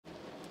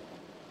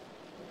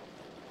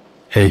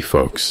Hey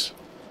folks,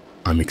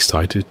 I'm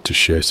excited to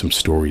share some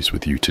stories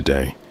with you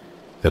today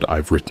that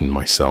I've written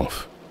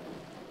myself.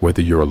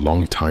 Whether you're a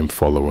long-time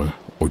follower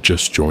or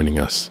just joining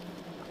us,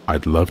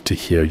 I'd love to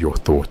hear your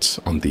thoughts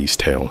on these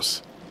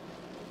tales.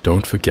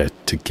 Don't forget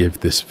to give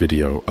this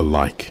video a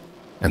like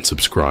and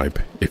subscribe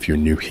if you're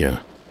new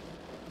here.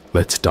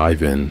 Let's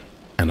dive in,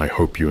 and I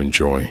hope you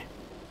enjoy.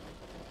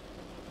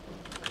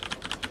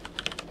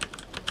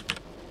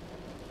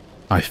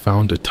 I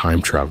found a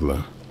time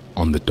traveler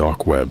on the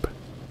dark web.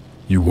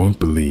 You won't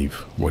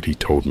believe what he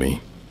told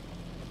me.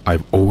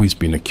 I've always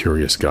been a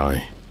curious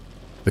guy,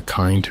 the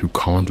kind who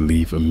can't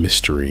leave a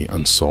mystery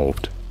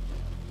unsolved.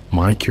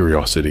 My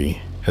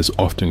curiosity has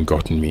often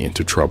gotten me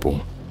into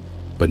trouble,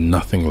 but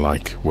nothing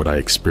like what I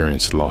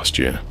experienced last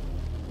year.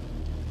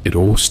 It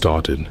all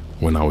started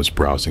when I was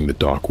browsing the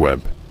dark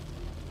web.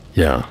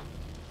 Yeah,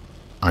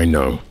 I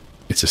know,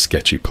 it's a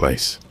sketchy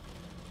place,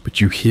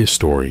 but you hear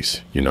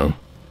stories,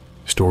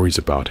 stories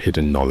about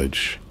hidden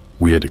knowledge,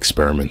 weird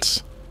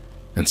experiments,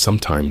 and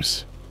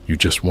sometimes you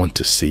just want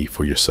to see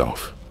for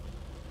yourself.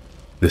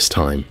 This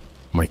time,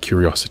 my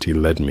curiosity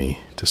led me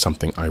to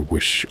something I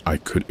wish I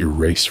could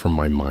erase from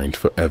my mind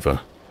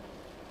forever.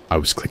 I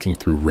was clicking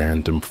through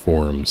random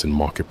forums and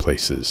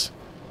marketplaces,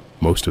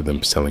 most of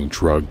them selling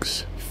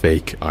drugs,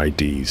 fake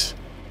IDs,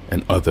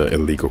 and other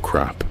illegal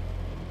crap.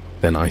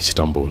 Then I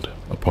stumbled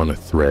upon a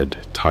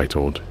thread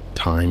titled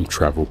Time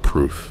Travel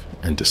Proof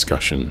and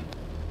Discussion.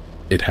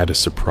 It had a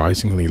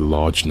surprisingly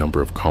large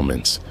number of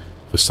comments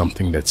for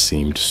something that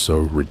seemed so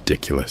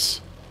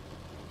ridiculous.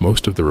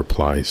 Most of the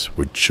replies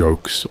were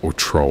jokes or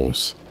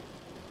trolls,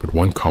 but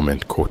one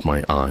comment caught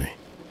my eye.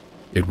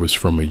 It was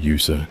from a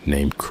user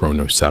named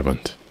Chronicles.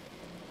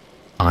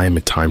 I am a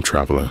time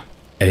traveler,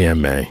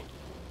 AMA.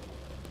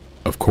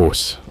 Of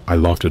course, I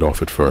laughed it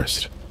off at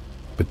first,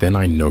 but then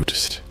I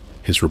noticed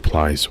his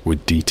replies were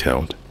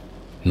detailed,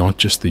 not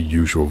just the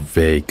usual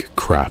vague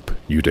crap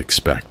you'd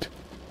expect.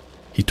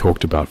 He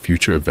talked about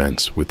future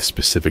events with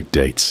specific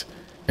dates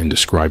and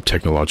described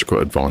technological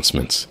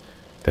advancements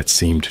that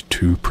seemed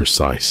too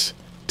precise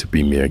to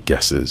be mere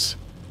guesses.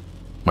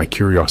 My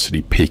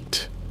curiosity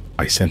piqued.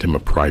 I sent him a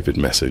private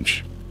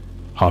message,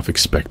 half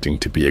expecting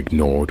to be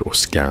ignored or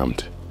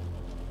scammed.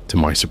 To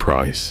my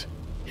surprise,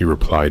 he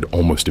replied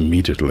almost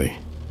immediately.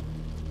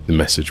 The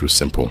message was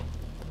simple.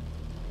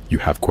 You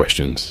have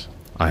questions,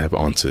 I have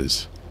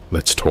answers,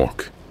 let's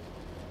talk.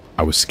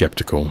 I was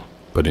skeptical,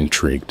 but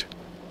intrigued.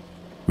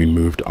 We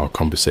moved our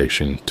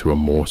conversation to a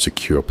more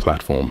secure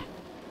platform,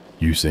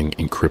 using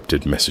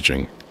encrypted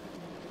messaging.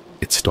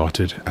 It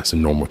started as a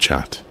normal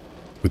chat,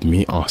 with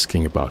me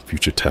asking about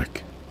future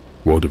tech,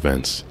 world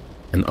events,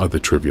 and other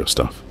trivial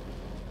stuff.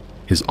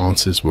 His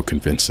answers were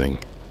convincing,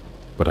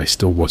 but I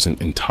still wasn't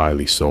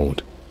entirely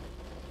sold.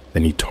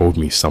 Then he told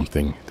me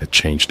something that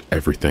changed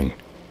everything.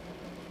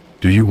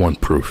 Do you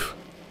want proof?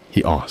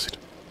 He asked.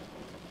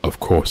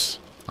 Of course,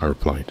 I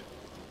replied.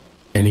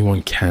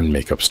 Anyone can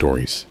make up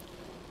stories.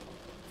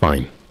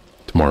 Fine.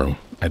 Tomorrow,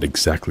 at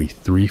exactly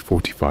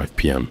 3:45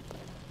 p.m.,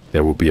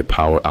 there will be a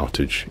power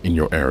outage in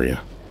your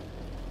area.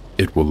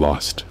 It will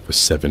last for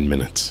 7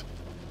 minutes.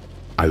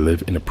 I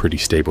live in a pretty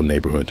stable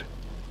neighborhood.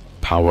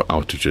 Power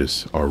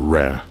outages are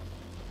rare,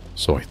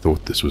 so I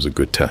thought this was a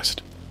good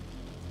test.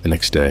 The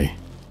next day,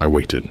 I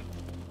waited.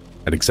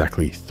 At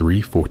exactly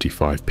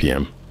 3:45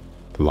 p.m.,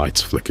 the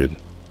lights flickered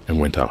and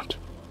went out.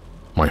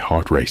 My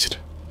heart raced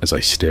as I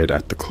stared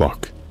at the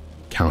clock,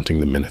 counting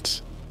the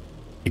minutes.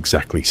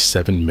 Exactly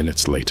 7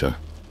 minutes later,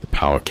 the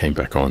power came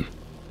back on.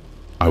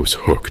 I was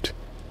hooked.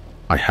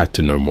 I had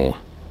to know more.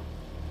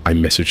 I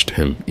messaged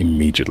him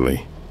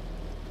immediately.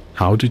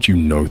 How did you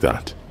know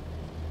that?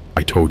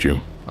 I told you,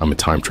 I'm a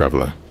time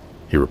traveler,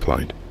 he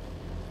replied.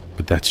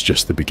 But that's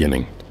just the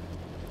beginning.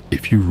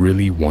 If you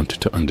really want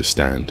to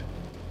understand,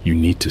 you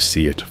need to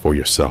see it for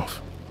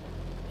yourself.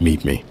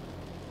 Meet me.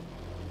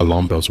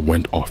 Alarm bells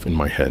went off in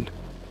my head.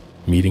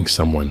 Meeting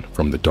someone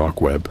from the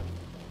dark web,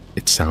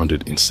 it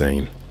sounded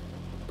insane.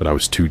 But I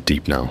was too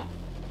deep now,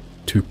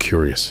 too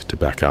curious to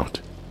back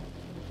out.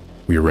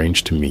 We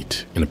arranged to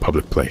meet in a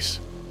public place,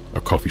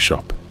 a coffee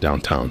shop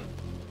downtown.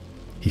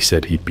 He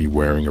said he'd be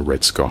wearing a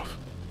red scarf.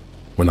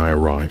 When I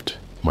arrived,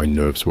 my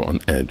nerves were on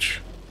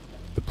edge.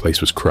 The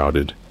place was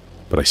crowded,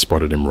 but I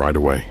spotted him right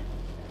away.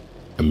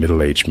 A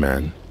middle-aged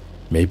man,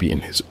 maybe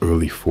in his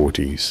early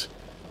 40s,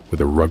 with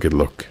a rugged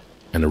look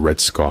and a red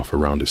scarf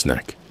around his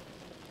neck.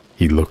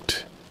 He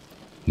looked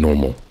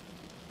normal,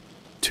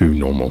 too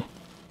normal.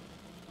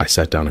 I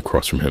sat down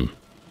across from him,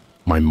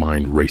 my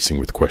mind racing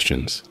with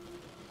questions.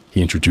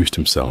 He introduced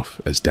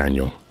himself as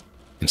Daniel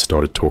and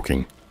started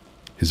talking,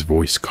 his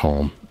voice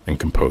calm and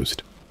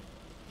composed.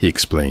 He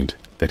explained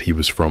that he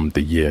was from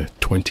the year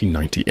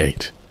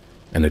 2098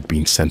 and had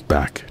been sent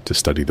back to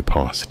study the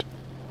past.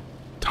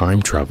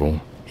 Time travel,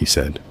 he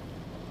said,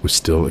 was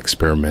still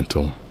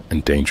experimental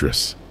and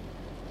dangerous,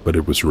 but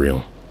it was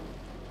real.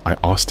 I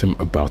asked him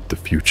about the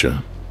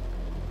future,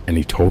 and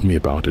he told me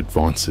about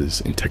advances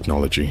in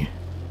technology,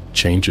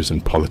 changes in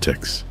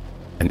politics,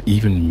 and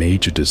even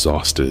major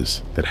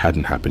disasters that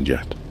hadn't happened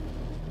yet.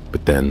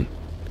 But then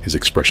his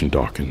expression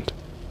darkened.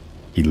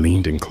 He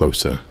leaned in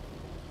closer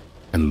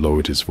and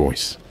lowered his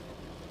voice.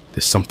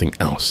 "There's something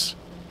else,"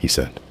 he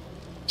said.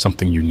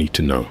 "Something you need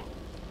to know.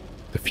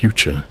 The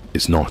future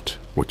is not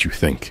what you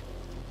think.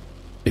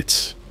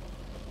 It's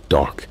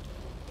dark."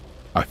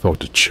 I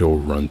felt a chill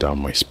run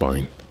down my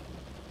spine.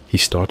 He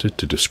started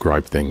to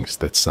describe things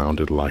that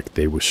sounded like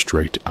they were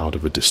straight out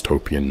of a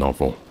dystopian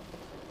novel.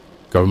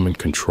 Government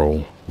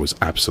control was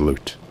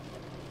absolute,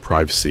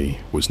 privacy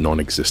was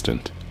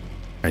non-existent,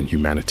 and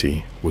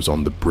humanity was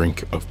on the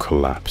brink of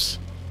collapse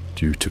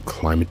due to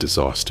climate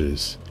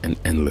disasters and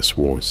endless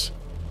wars.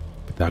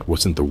 But that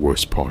wasn't the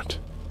worst part.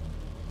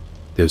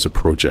 "There's a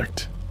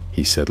project,"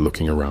 he said,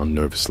 looking around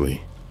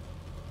nervously.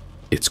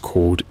 "It's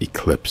called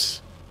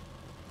Eclipse.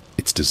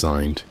 It's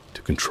designed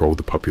to control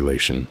the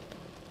population,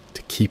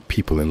 to keep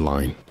people in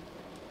line.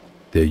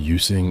 They're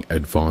using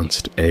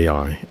advanced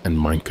AI and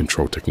mind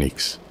control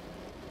techniques.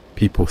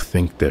 People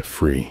think they're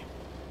free,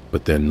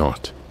 but they're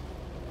not.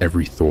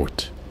 Every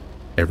thought,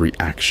 every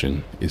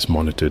action is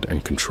monitored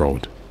and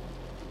controlled."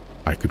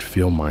 I could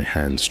feel my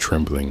hands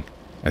trembling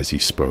as he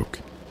spoke.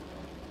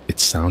 It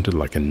sounded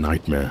like a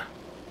nightmare,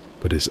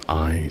 but his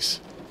eyes,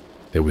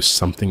 there was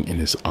something in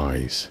his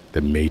eyes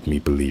that made me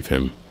believe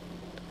him.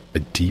 A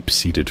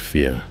deep-seated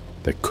fear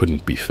that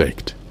couldn't be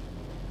faked.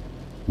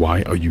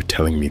 "Why are you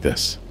telling me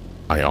this?"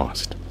 I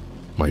asked,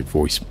 my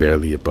voice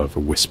barely above a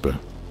whisper.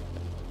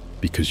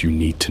 "Because you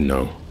need to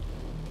know,"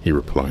 he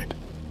replied.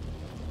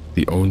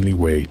 "The only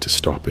way to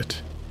stop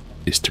it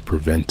is to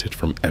prevent it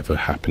from ever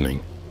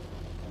happening.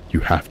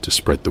 You have to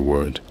spread the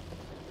word,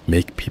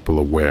 make people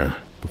aware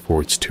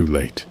before it's too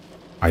late."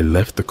 I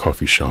left the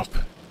coffee shop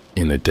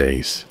in a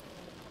daze,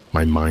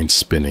 my mind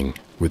spinning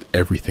with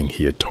everything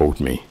he had told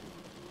me.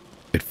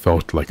 It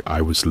felt like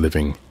I was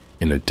living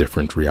in a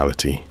different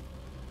reality,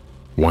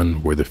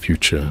 one where the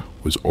future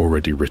was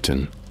already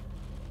written,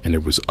 and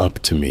it was up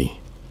to me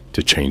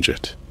to change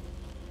it.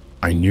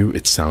 I knew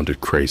it sounded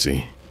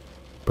crazy,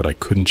 but I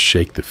couldn't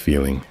shake the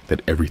feeling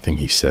that everything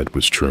he said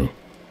was true.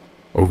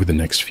 Over the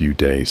next few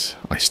days,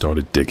 I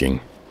started digging.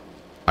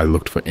 I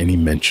looked for any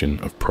mention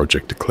of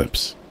Project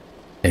Eclipse,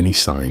 any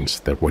signs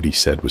that what he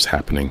said was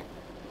happening.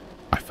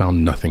 I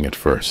found nothing at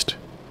first,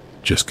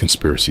 just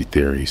conspiracy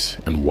theories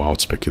and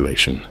wild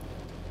speculation.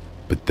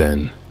 But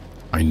then,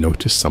 I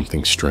noticed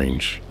something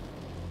strange.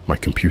 My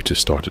computer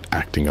started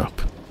acting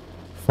up,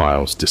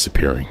 files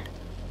disappearing,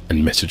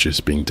 and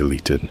messages being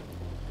deleted.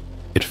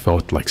 It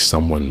felt like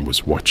someone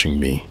was watching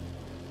me,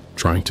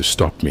 trying to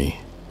stop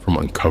me from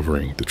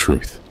uncovering the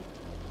truth.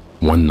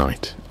 One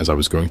night, as I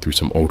was going through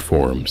some old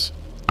forums,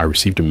 I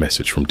received a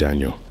message from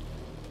Daniel.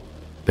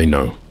 "They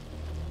know.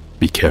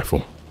 Be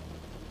careful."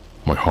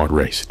 My heart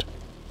raced.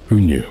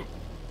 Who knew?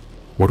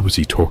 What was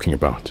he talking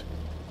about?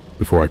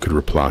 Before I could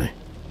reply,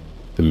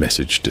 the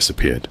message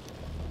disappeared.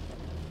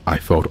 I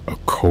felt a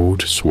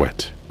cold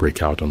sweat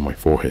break out on my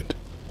forehead.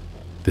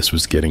 This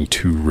was getting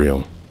too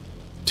real,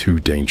 too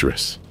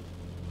dangerous.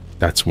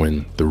 That's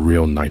when the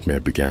real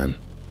nightmare began.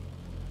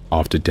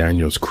 After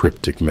Daniel's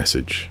cryptic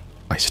message,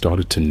 I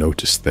started to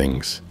notice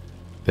things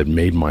that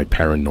made my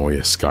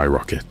paranoia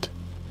skyrocket.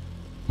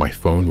 My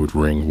phone would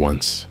ring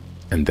once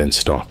and then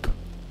stop.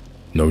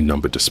 No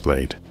number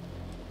displayed.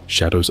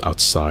 Shadows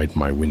outside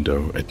my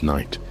window at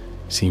night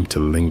seemed to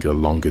linger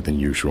longer than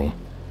usual.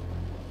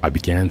 I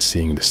began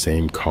seeing the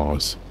same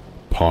cars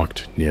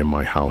parked near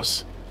my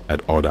house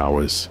at odd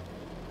hours.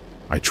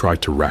 I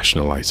tried to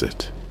rationalize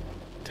it,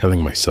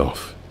 telling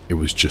myself it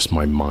was just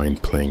my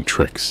mind playing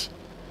tricks.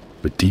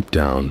 But deep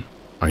down,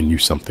 I knew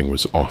something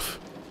was off.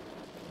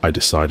 I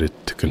decided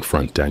to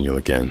confront Daniel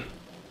again.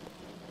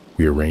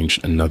 We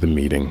arranged another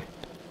meeting,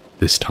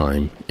 this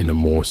time in a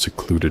more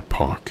secluded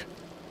park,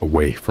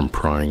 away from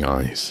prying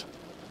eyes.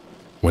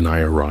 When I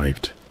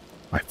arrived,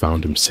 I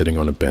found him sitting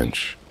on a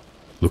bench,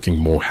 looking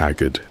more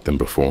haggard than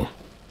before.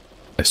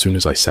 As soon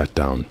as I sat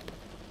down,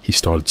 he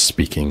started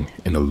speaking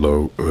in a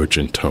low,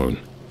 urgent tone.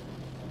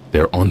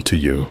 "They're onto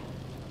you,"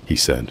 he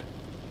said.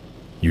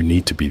 "You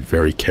need to be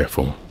very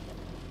careful.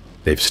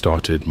 They've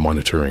started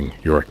monitoring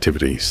your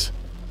activities."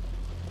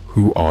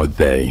 "Who are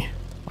they?"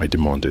 I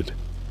demanded,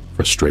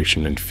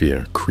 frustration and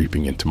fear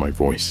creeping into my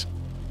voice.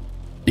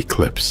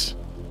 "Eclipse,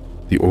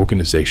 the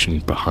organization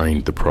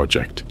behind the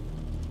project.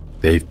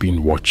 They've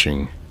been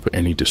watching for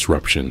any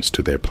disruptions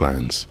to their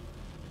plans.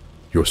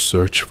 Your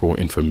search for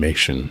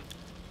information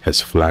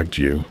has flagged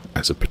you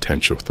as a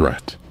potential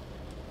threat."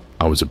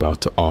 I was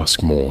about to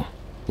ask more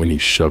when he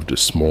shoved a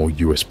small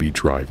USB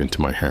drive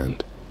into my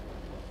hand.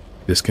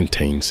 "This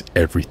contains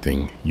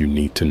everything you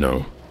need to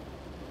know.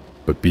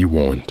 But be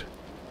warned,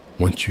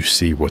 once you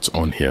see what's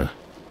on here,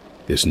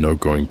 there's no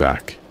going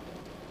back.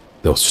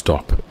 They'll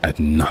stop at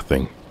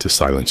nothing to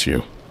silence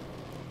you."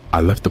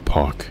 I left the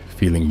park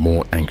feeling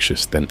more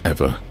anxious than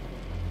ever,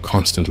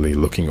 constantly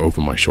looking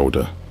over my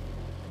shoulder.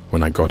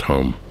 When I got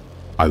home,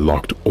 I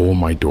locked all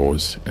my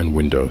doors and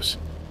windows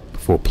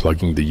before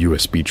plugging the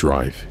USB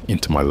drive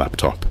into my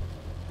laptop.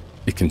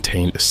 It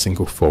contained a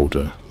single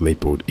folder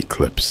labeled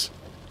Eclipse.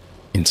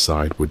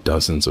 Inside were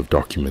dozens of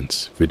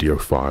documents, video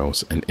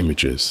files, and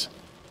images.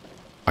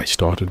 I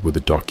started with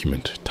a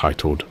document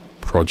titled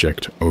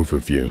Project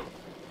Overview.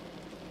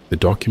 The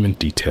document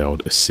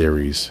detailed a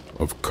series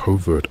of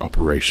covert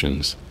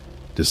operations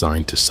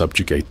designed to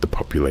subjugate the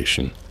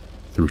population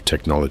through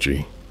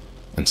technology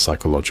and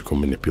psychological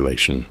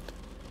manipulation.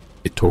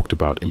 It talked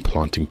about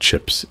implanting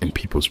chips in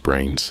people's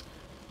brains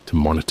to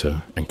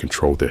monitor and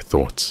control their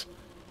thoughts,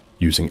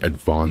 using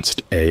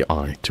advanced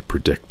AI to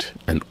predict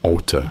and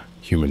alter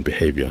human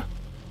behavior,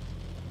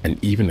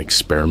 and even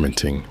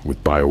experimenting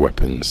with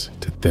bioweapons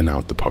to thin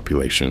out the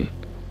population.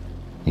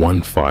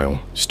 One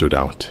file stood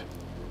out: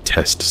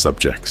 test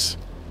subjects.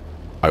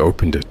 I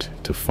opened it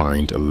to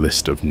find a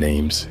list of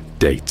names,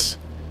 dates,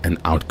 and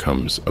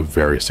outcomes of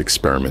various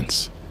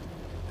experiments.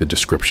 The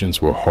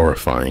descriptions were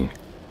horrifying: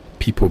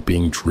 people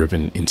being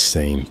driven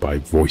insane by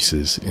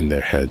voices in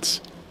their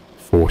heads,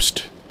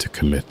 forced to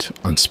commit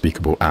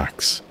unspeakable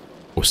acts,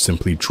 or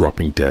simply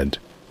dropping dead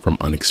from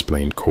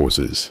unexplained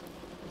causes.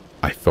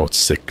 I felt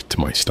sick to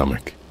my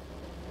stomach.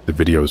 The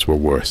videos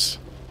were worse.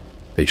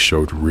 They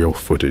showed real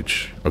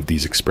footage of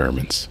these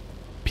experiments.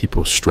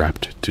 People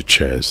strapped to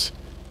chairs,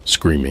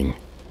 screaming,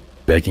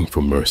 begging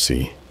for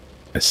mercy,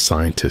 as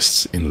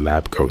scientists in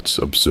lab coats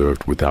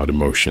observed without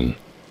emotion.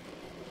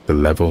 The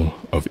level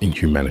of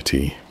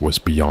inhumanity was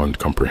beyond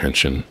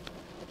comprehension.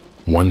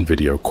 One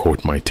video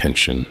caught my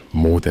attention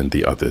more than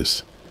the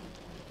others.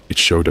 It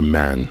showed a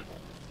man,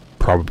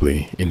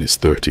 probably in his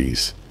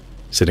 30s,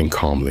 sitting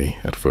calmly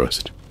at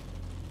first.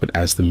 But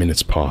as the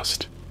minutes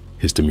passed,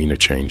 his demeanor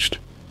changed.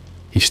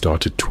 He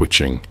started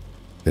twitching,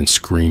 then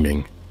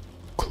screaming,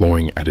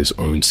 clawing at his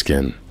own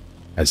skin,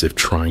 as if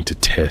trying to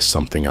tear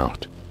something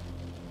out.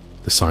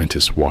 The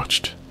scientist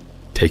watched,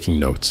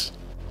 taking notes,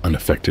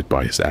 unaffected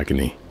by his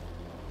agony.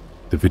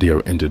 The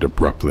video ended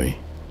abruptly,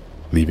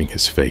 leaving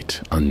his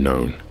fate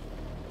unknown.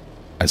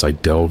 As I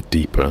delved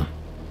deeper,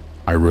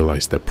 I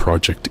realized that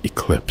Project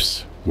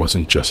Eclipse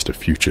wasn't just a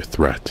future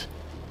threat.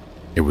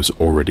 It was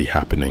already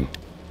happening.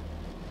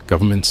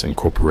 Governments and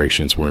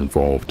corporations were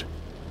involved,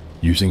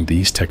 using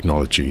these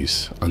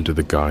technologies under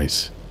the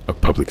guise of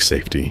public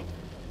safety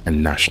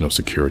and national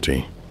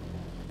security.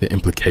 The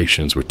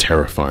implications were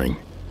terrifying.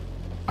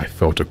 I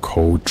felt a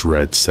cold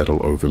dread settle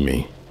over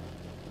me.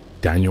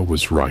 Daniel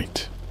was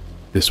right.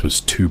 This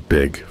was too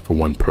big for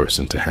one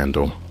person to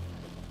handle.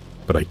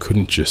 But I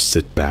couldn't just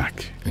sit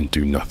back and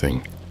do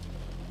nothing.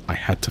 I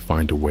had to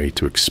find a way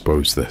to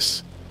expose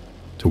this,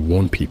 to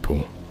warn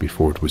people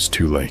before it was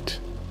too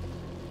late.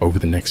 Over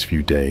the next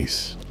few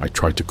days, I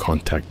tried to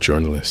contact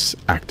journalists,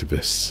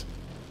 activists,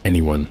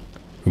 anyone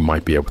who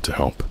might be able to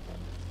help.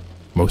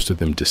 Most of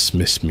them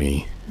dismissed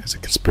me as a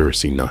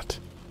conspiracy nut.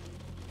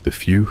 The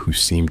few who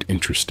seemed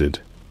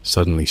interested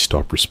suddenly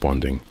stopped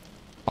responding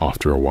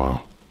after a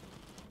while.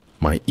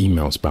 My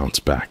emails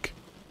bounced back.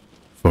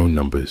 Phone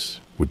numbers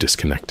were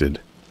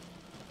disconnected.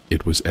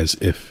 It was as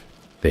if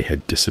they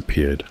had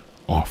disappeared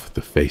off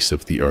the face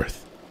of the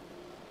earth.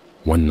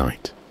 One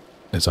night,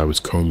 as I was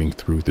combing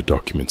through the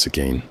documents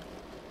again,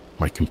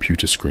 my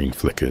computer screen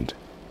flickered.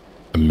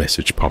 A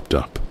message popped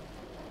up.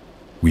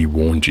 "We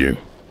warned you."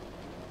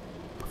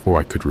 Before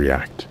I could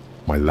react,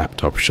 my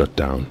laptop shut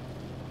down.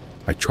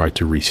 I tried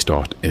to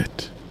restart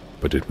it,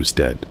 but it was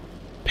dead.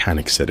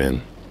 Panic set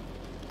in.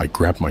 I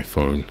grabbed my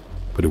phone,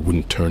 but it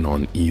wouldn't turn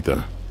on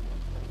either.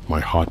 My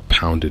heart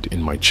pounded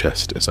in my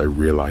chest as I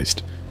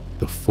realized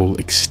the full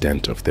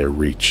extent of their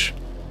reach.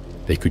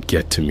 They could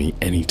get to me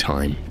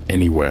anytime,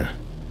 anywhere.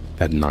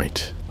 That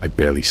night, I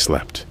barely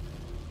slept.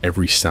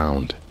 Every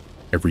sound,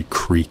 every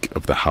creak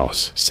of the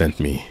house sent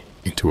me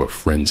into a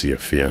frenzy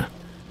of fear.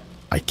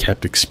 I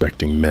kept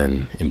expecting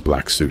men in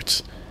black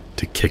suits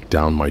to kick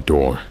down my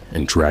door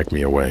and drag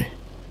me away,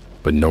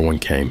 but no one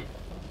came.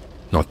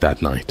 Not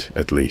that night,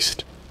 at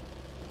least.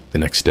 The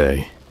next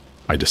day,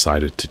 I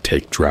decided to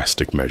take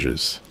drastic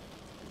measures.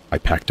 I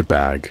packed a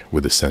bag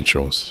with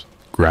essentials,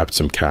 grabbed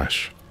some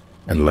cash,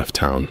 and left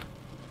town.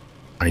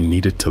 I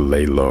needed to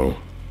lay low,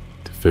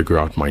 to figure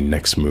out my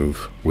next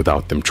move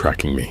without them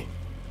tracking me.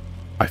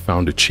 I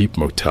found a cheap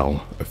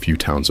motel a few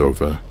towns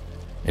over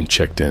and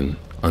checked in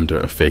under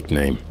a fake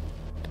name.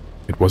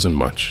 It wasn't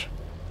much,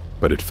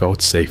 but it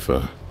felt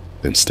safer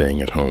than staying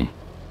at home.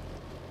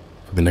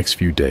 For the next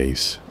few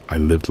days, I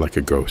lived like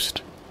a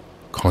ghost,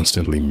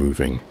 constantly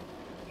moving,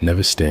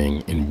 never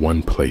staying in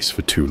one place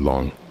for too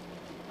long.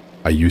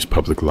 I used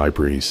public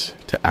libraries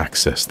to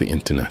access the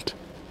internet,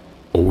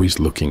 always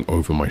looking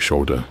over my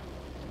shoulder.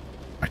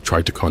 I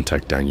tried to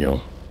contact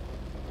Daniel,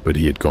 but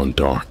he had gone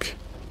dark.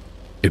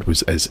 It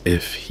was as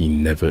if he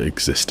never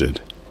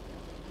existed.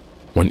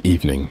 One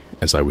evening,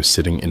 as I was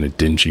sitting in a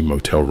dingy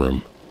motel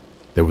room,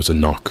 there was a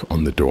knock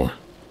on the door.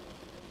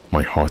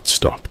 My heart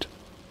stopped.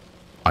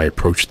 I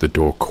approached the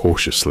door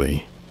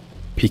cautiously,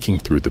 peeking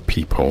through the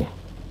peephole.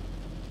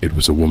 It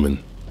was a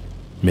woman,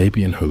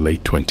 maybe in her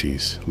late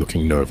 20s,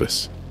 looking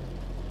nervous.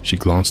 She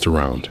glanced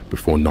around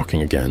before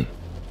knocking again.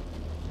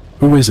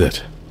 "Who is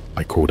it?"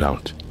 I called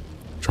out,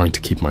 trying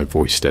to keep my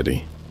voice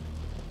steady.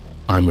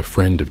 "I'm a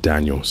friend of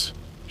Daniel's,"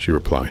 she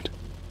replied.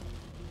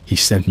 "He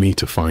sent me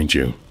to find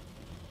you."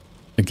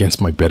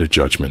 Against my better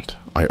judgment,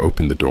 I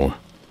opened the door.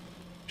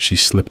 She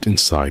slipped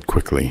inside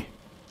quickly,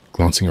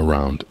 glancing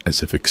around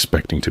as if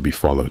expecting to be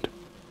followed.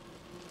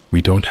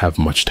 "We don't have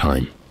much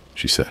time,"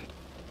 she said.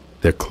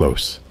 "They're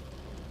close.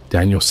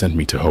 Daniel sent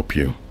me to help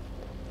you.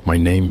 My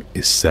name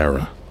is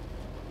Sarah."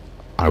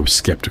 I was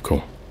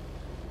skeptical,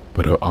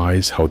 but her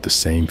eyes held the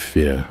same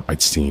fear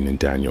I'd seen in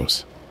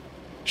Daniel's.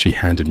 She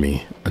handed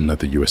me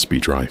another USB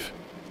drive.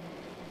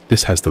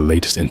 "This has the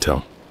latest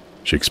intel,"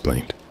 she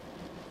explained.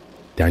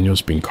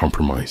 "Daniel's been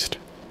compromised.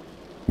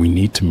 We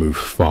need to move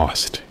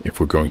fast if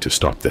we're going to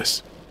stop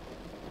this."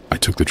 I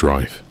took the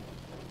drive,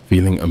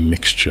 feeling a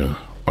mixture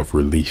of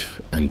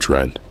relief and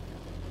dread.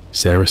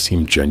 Sarah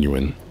seemed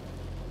genuine,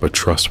 but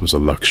trust was a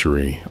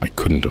luxury I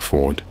couldn't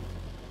afford.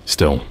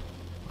 Still,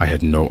 I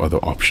had no other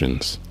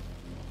options.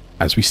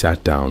 As we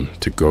sat down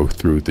to go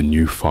through the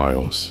new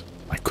files,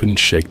 I couldn't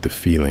shake the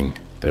feeling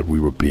that we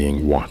were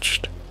being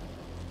watched.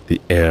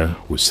 The air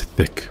was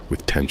thick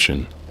with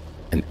tension,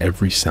 and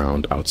every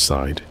sound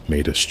outside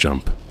made us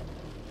jump.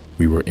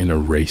 We were in a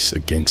race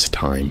against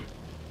time,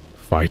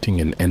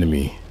 fighting an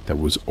enemy that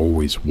was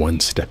always one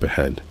step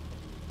ahead.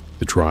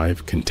 The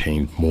drive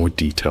contained more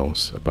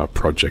details about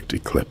Project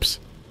Eclipse,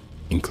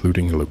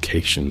 including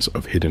locations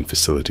of hidden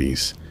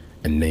facilities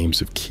and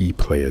names of key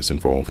players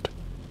involved.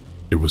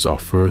 It was our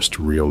first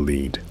real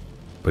lead,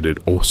 but it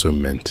also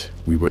meant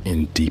we were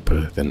in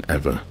deeper than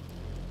ever.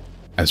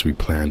 As we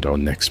planned our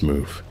next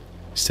move,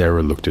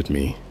 Sarah looked at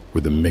me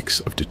with a mix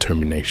of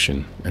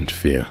determination and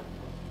fear.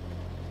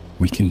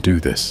 "We can do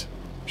this,"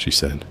 she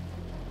said.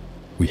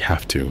 "We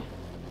have to.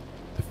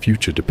 The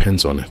future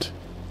depends on it."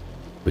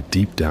 But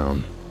deep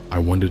down, I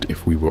wondered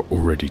if we were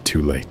already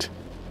too late.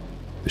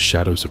 The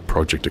shadows of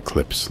Project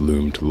Eclipse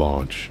loomed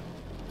large,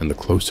 and the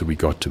closer we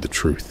got to the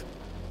truth,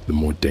 the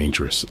more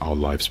dangerous our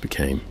lives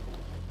became.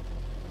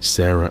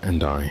 Sarah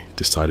and I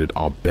decided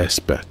our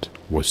best bet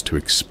was to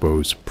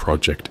expose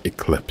Project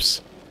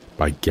Eclipse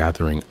by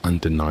gathering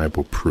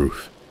undeniable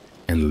proof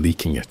and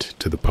leaking it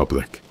to the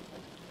public.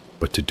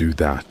 But to do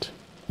that,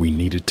 we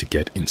needed to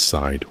get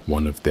inside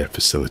one of their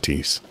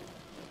facilities.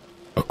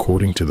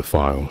 According to the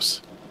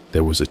files,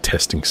 there was a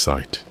testing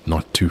site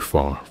not too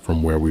far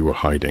from where we were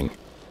hiding.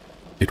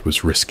 It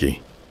was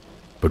risky,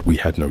 but we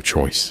had no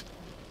choice.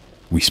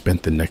 We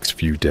spent the next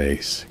few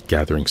days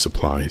gathering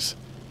supplies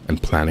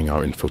and planning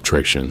our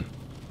infiltration.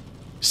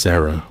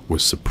 Sarah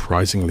was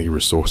surprisingly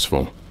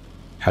resourceful,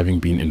 having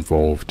been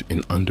involved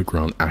in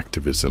underground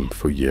activism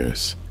for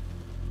years.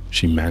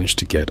 She managed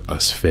to get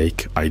us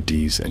fake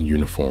IDs and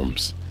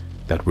uniforms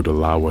that would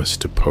allow us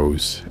to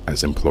pose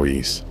as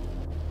employees.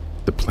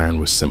 The plan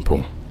was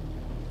simple: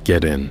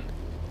 get in,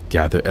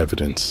 gather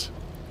evidence,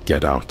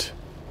 get out.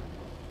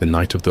 The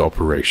night of the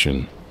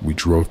operation, we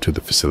drove to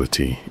the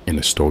facility in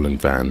a stolen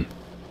van,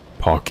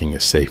 parking a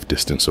safe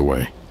distance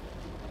away.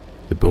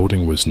 The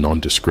building was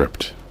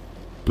nondescript,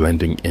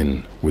 blending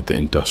in with the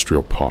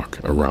industrial park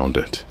around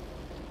it.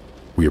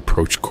 We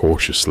approached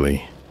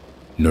cautiously,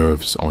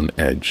 nerves on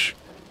edge,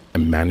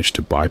 and managed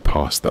to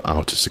bypass the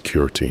outer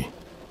security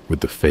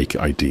with the fake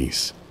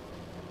IDs.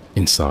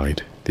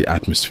 Inside, the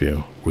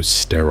atmosphere was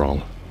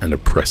sterile and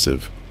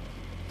oppressive,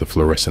 the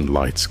fluorescent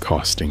lights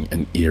casting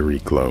an eerie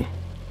glow.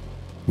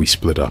 We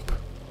split up,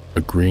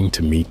 agreeing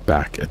to meet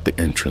back at the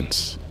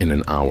entrance in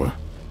an hour.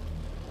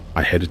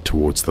 I headed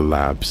towards the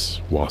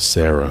labs while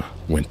Sarah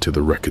went to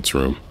the records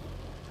room.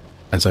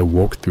 As I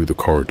walked through the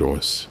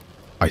corridors,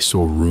 I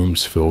saw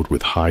rooms filled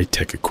with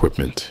high-tech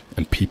equipment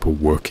and people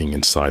working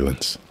in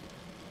silence.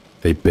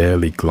 They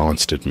barely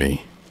glanced at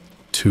me,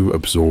 too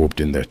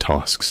absorbed in their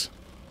tasks.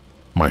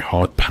 My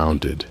heart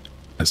pounded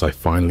as I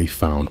finally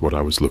found what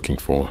I was looking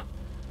for: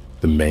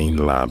 the main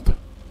lab.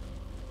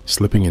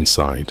 Slipping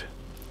inside,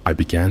 I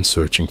began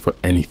searching for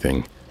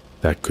anything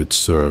that could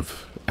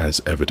serve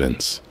as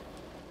evidence.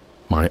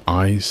 My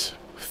eyes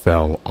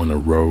fell on a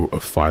row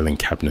of filing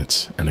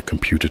cabinets and a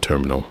computer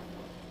terminal.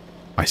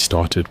 I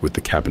started with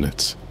the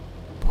cabinets,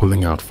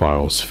 pulling out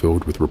files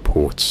filled with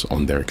reports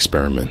on their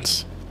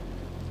experiments.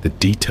 The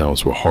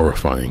details were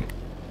horrifying: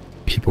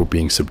 people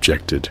being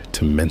subjected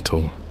to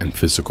mental and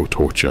physical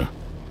torture,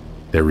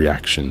 their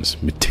reactions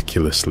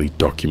meticulously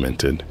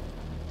documented.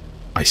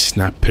 I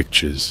snapped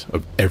pictures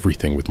of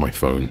everything with my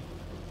phone,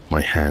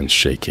 my hands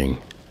shaking.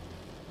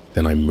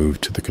 Then I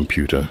moved to the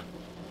computer,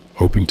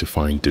 hoping to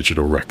find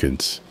digital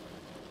records.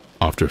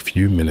 After a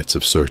few minutes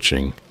of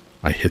searching,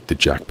 I hit the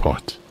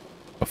jackpot: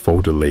 a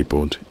folder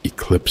labeled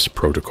Eclipse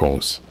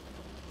Protocols.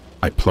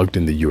 I plugged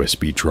in the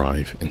USB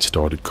drive and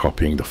started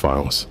copying the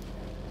files.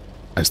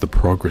 As the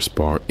progress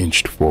bar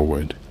inched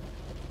forward,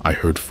 I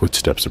heard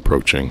footsteps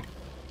approaching.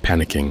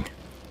 Panicking,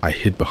 I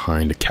hid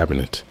behind a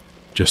cabinet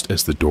just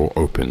as the door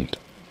opened.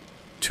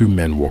 Two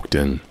men walked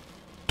in,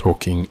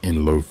 talking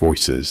in low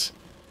voices.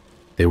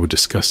 They were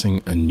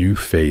discussing a new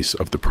phase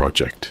of the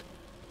project,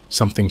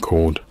 something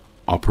called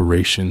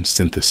Operation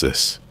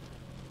Synthesis.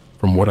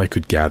 From what I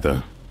could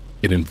gather,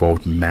 it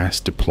involved mass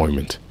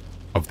deployment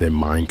of their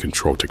mind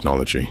control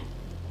technology.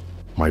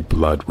 My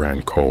blood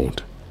ran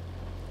cold.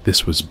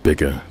 This was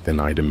bigger than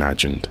I'd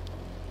imagined.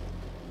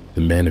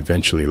 The men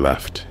eventually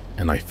left,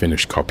 and I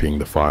finished copying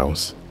the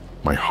files,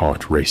 my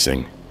heart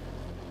racing.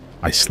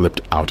 I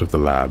slipped out of the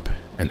lab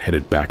and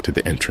headed back to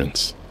the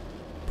entrance,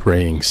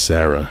 praying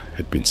Sarah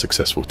had been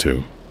successful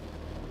too.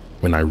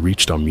 When I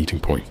reached our meeting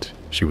point,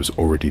 she was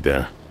already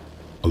there,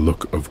 a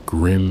look of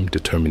grim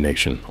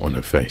determination on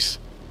her face.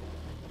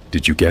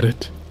 "Did you get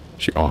it?"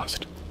 she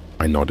asked.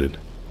 I nodded,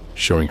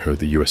 showing her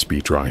the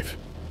USB drive.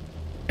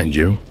 "And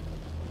you?"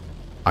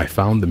 "I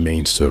found the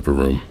main server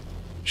room,"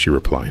 she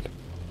replied.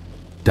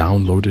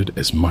 "Downloaded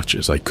as much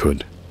as I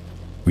could.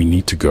 We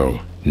need to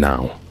go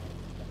now."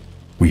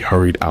 We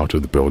hurried out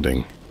of the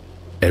building,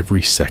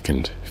 every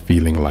second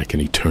feeling like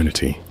an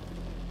eternity.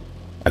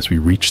 As we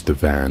reached the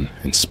van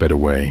and sped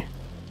away,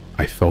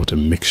 I felt a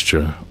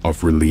mixture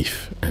of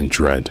relief and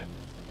dread.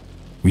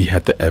 We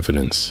had the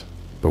evidence,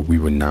 but we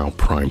were now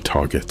prime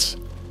targets.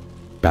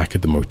 Back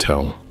at the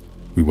motel,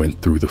 we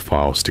went through the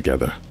files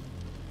together.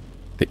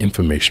 The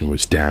information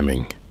was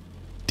damning.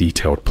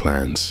 Detailed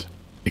plans,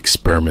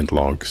 experiment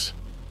logs,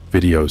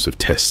 videos of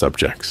test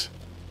subjects.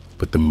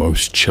 But the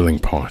most chilling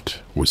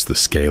part was the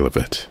scale of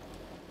it.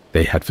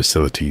 They had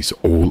facilities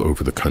all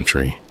over the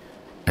country,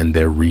 and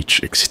their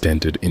reach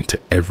extended into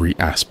every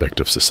aspect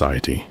of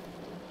society.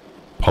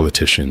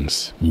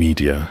 Politicians,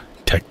 media,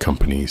 tech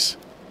companies,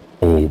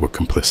 all were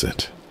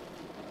complicit.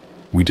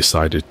 We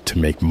decided to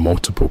make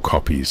multiple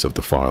copies of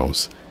the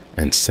files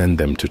and send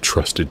them to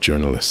trusted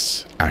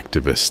journalists,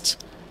 activists,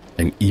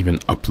 and even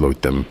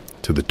upload them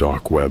to the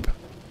dark web.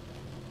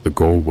 The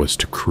goal was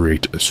to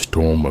create a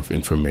storm of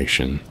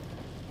information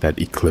that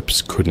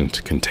Eclipse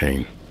couldn't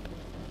contain.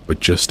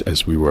 But just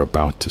as we were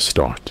about to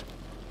start,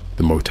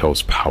 the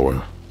motel's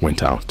power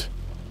went out.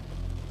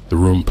 The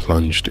room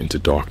plunged into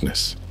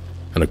darkness,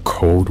 and a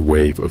cold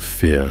wave of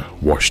fear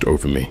washed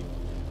over me.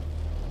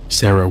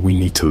 "Sarah, we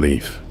need to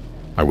leave,"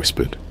 I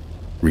whispered,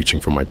 reaching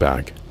for my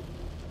bag.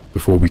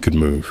 Before we could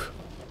move,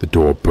 the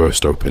door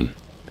burst open,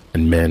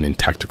 and men in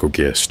tactical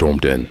gear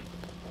stormed in.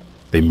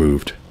 They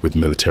moved with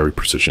military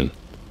precision,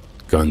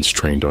 guns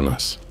trained on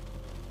us.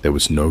 There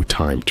was no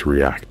time to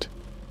react.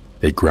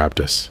 They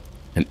grabbed us,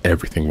 and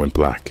everything went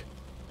black.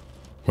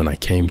 When I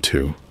came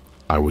to,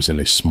 I was in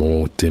a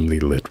small, dimly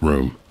lit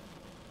room.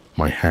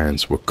 My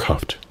hands were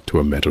cuffed to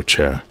a metal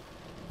chair,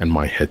 and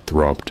my head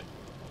throbbed.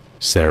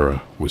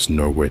 Sarah was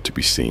nowhere to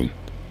be seen.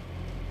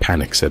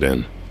 Panic set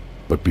in,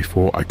 but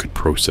before I could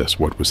process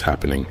what was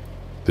happening,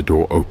 the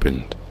door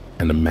opened,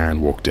 and a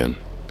man walked in.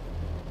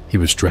 He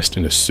was dressed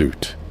in a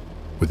suit,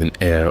 with an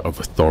air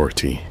of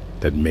authority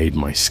that made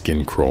my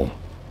skin crawl.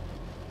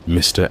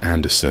 "Mr.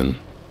 Anderson,"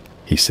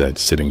 he said,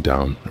 sitting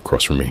down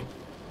across from me.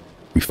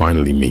 "We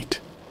finally meet."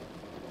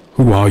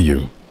 "Who are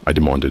you?" I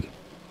demanded,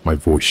 my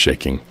voice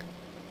shaking.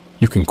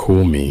 "You can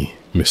call me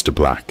Mr.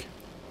 Black,"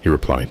 he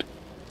replied,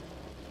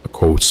 a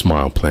cold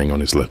smile playing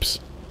on his lips.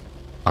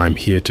 "I'm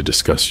here to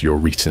discuss your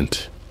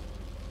recent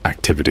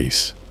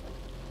activities."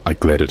 I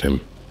glared at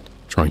him,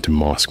 trying to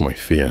mask my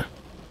fear.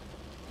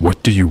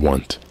 "What do you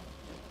want?"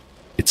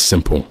 "It's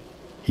simple,"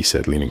 he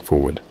said, leaning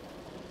forward.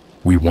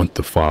 "We want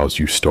the files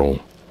you stole,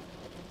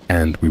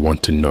 and we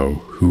want to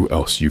know who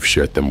else you've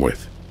shared them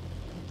with."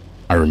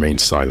 I remained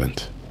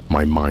silent,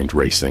 my mind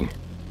racing.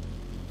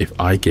 If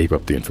I gave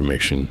up the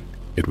information,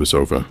 it was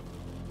over.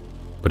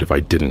 But if I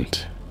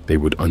didn't, they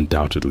would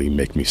undoubtedly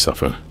make me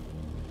suffer.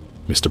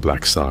 Mr.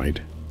 Black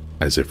sighed,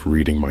 as if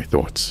reading my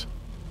thoughts.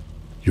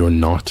 "You're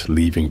not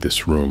leaving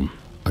this room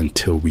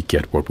until we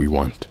get what we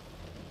want.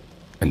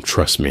 And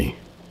trust me,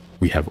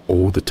 we have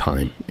all the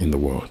time in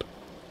the world."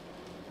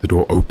 The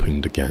door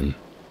opened again,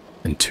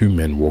 and two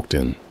men walked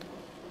in,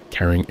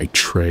 carrying a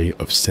tray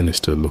of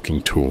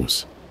sinister-looking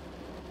tools.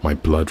 My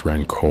blood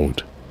ran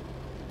cold.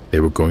 They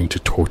were going to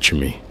torture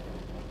me.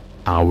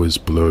 Hours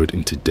blurred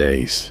into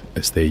days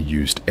as they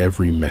used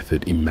every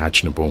method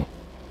imaginable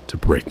to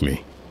break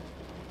me.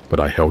 But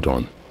I held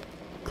on,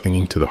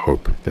 clinging to the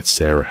hope that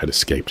Sarah had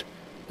escaped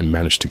and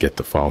managed to get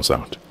the files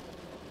out.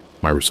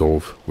 My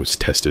resolve was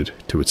tested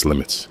to its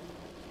limits,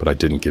 but I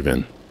didn't give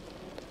in.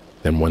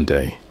 Then one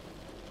day,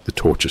 the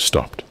torture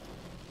stopped.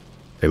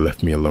 They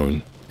left me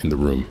alone in the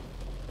room,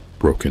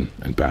 broken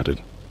and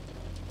battered.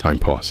 Time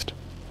passed,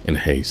 in a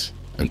haze,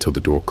 until the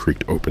door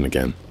creaked open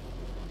again.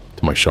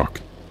 To my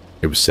shock,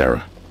 it was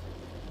Sarah.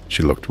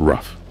 She looked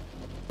rough,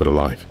 but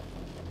alive.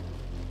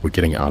 "We're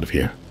getting out of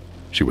here,"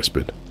 she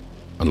whispered,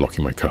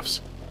 unlocking my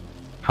cuffs.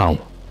 "How?"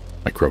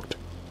 I croaked,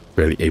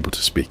 barely able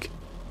to speak.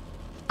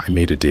 "I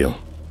made a deal,"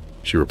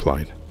 she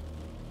replied,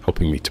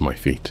 helping me to my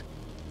feet.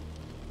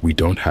 "We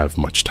don't have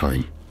much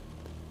time."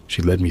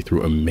 She led me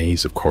through a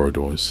maze of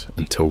corridors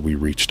until we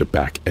reached a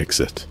back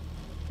exit.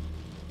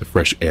 The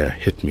fresh air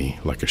hit me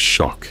like a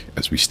shock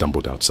as we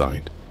stumbled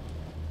outside.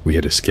 We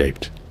had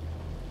escaped,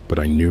 but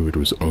I knew it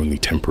was only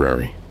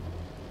temporary.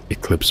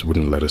 Eclipse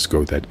wouldn't let us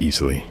go that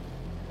easily.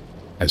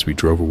 As we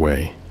drove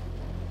away,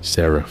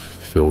 Sarah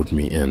filled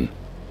me in.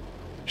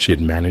 She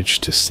had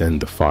managed to send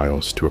the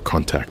files to a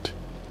contact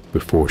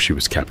before she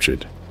was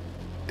captured.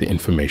 The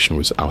information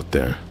was out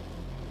there,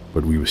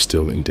 but we were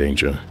still in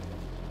danger.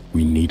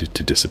 We needed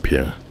to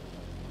disappear,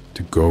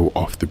 to go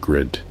off the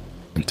grid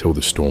until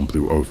the storm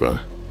blew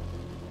over.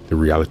 The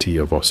reality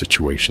of our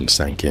situation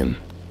sank in.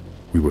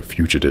 We were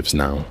fugitives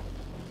now,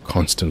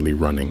 constantly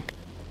running,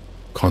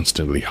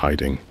 constantly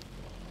hiding,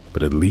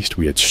 but at least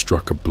we had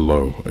struck a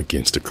blow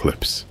against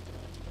Eclipse.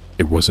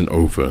 It wasn't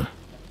over,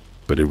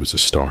 but it was a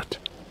start.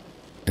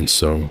 And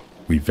so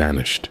we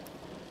vanished,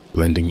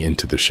 blending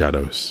into the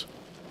shadows,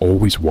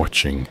 always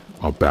watching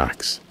our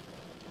backs.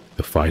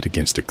 The fight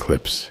against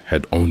Eclipse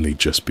had only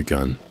just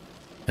begun,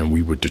 and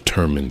we were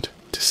determined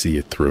to see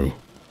it through,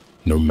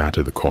 no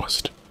matter the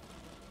cost.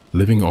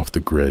 Living off the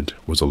grid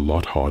was a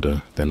lot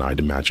harder than I'd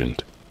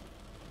imagined.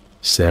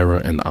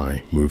 Sarah and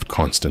I moved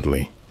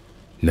constantly,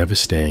 never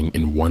staying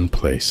in one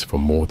place for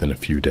more than a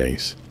few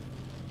days.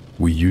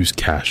 We used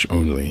cash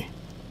only,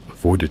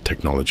 avoided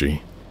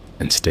technology,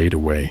 and stayed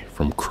away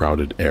from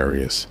crowded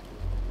areas.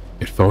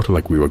 It felt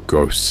like we were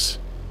ghosts,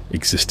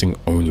 existing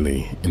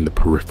only in the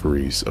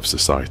peripheries of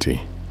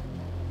society.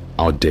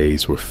 Our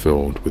days were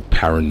filled with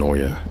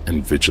paranoia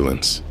and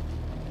vigilance.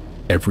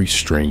 Every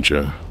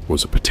stranger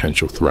was a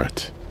potential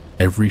threat,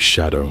 every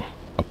shadow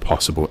a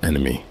possible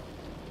enemy.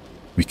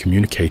 We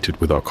communicated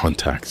with our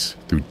contacts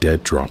through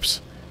dead drops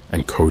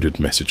and coded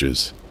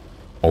messages,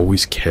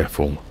 always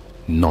careful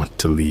not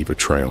to leave a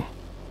trail.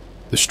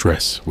 The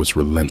stress was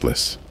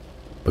relentless,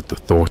 but the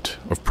thought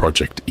of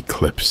Project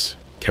Eclipse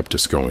kept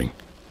us going.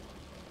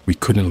 We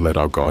couldn't let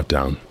our guard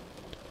down,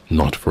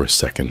 not for a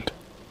second.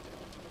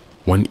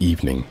 One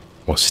evening,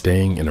 while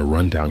staying in a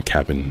rundown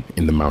cabin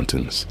in the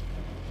mountains,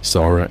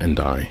 Sarah and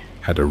I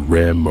had a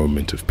rare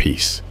moment of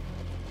peace.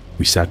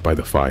 We sat by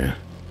the fire,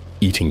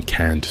 eating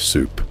canned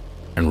soup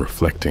and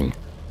reflecting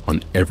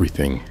on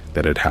everything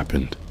that had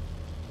happened.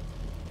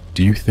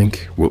 "Do you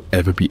think we'll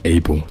ever be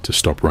able to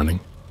stop running?"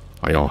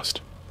 I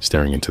asked,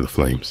 staring into the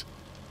flames.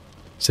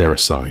 Sarah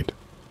sighed,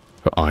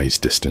 her eyes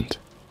distant.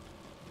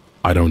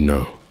 "I don't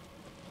know,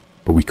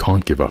 but we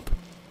can't give up.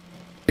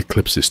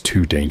 Eclipse is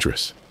too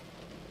dangerous.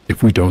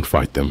 If we don't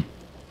fight them,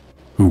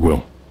 who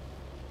will?"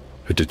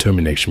 Her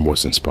determination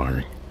was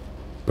inspiring,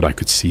 but I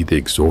could see the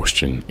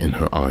exhaustion in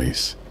her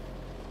eyes.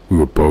 We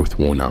were both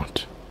worn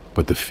out,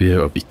 but the fear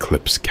of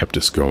Eclipse kept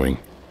us going.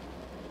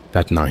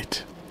 That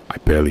night, I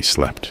barely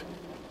slept,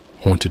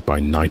 haunted by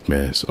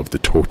nightmares of the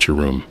torture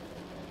room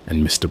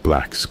and Mr.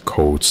 Black's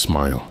cold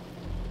smile.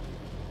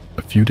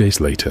 A few days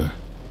later,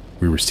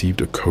 we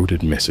received a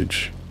coded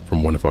message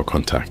from one of our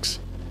contacts.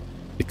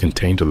 It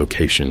contained a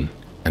location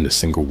and a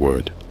single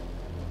word: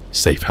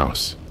 safe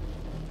house.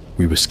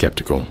 We were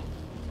skeptical,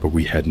 but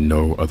we had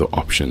no other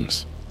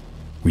options.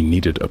 We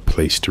needed a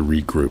place to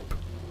regroup,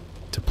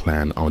 to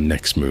plan our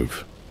next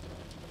move.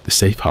 The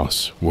safe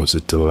house was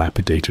a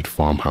dilapidated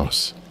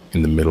farmhouse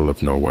in the middle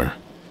of nowhere.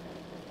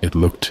 It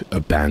looked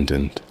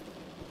abandoned,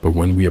 but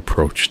when we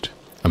approached,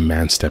 a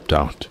man stepped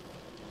out,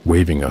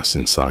 waving us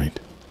inside.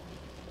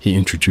 He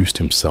introduced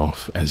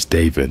himself as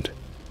David,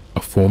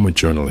 a former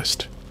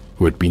journalist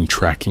who had been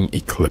tracking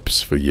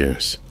Eclipse for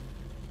years.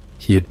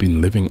 He had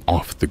been living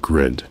off the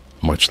grid,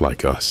 much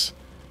like us,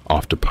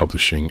 after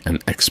publishing an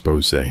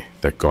expose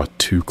that got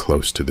too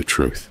close to the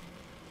truth.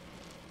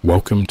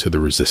 "Welcome to the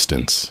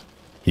Resistance,"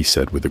 he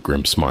said with a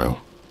grim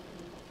smile.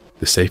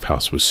 The safe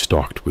house was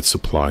stocked with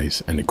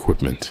supplies and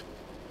equipment,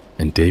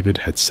 and David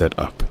had set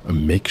up a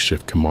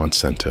makeshift command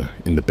center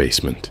in the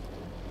basement.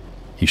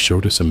 He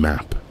showed us a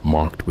map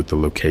marked with the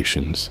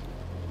locations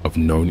of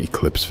known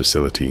Eclipse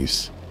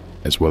facilities,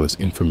 as well as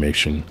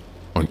information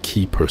on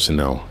key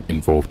personnel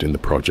involved in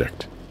the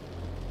project.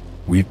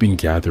 "We've been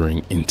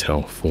gathering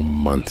intel for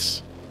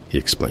months," he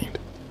explained.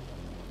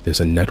 "There's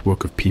a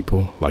network of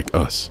people like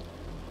us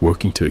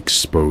working to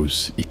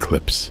expose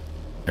Eclipse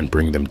and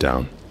bring them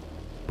down,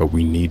 but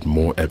we need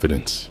more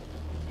evidence,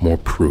 more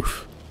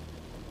proof."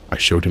 I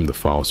showed him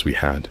the files we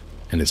had,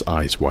 and his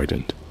eyes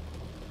widened.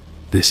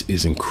 "This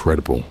is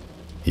incredible,"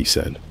 he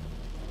said.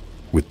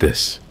 "With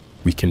this,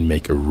 we can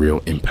make a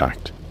real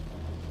impact,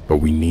 but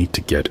we need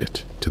to get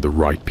it to the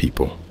right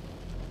people."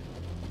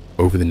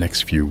 Over the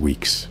next few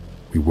weeks,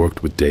 we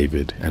worked with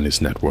David and his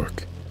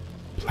network,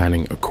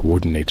 planning a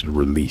coordinated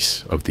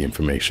release of the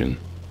information.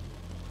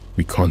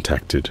 We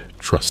contacted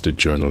trusted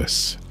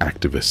journalists,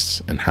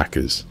 activists, and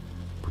hackers,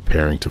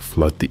 preparing to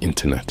flood the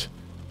internet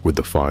with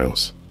the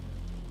files.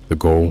 The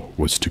goal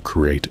was to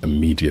create a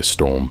media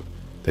storm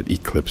that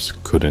Eclipse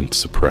couldn't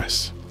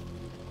suppress.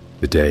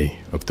 The day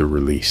of the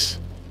release,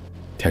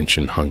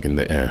 tension hung in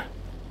the air.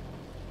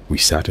 We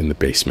sat in the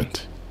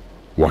basement,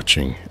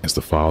 watching as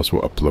the files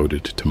were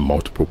uploaded to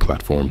multiple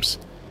platforms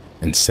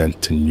and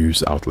sent to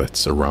news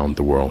outlets around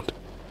the world.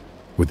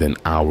 Within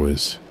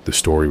hours, the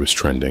story was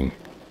trending,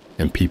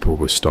 and people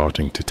were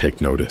starting to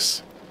take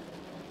notice.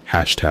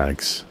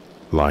 Hashtags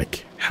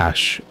like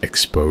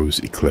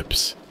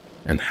 #ExposeEclipse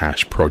and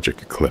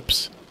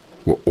 #ProjectEclipse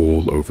were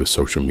all over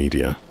social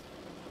media.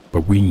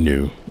 But we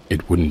knew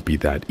it wouldn't be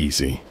that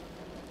easy.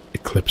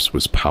 Eclipse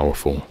was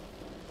powerful,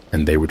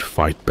 and they would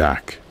fight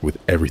back with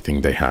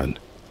everything they had.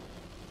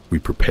 We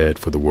prepared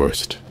for the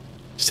worst,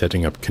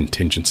 setting up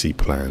contingency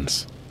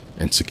plans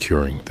and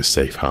securing the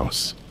safe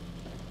house.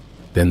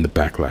 Then the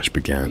backlash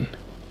began.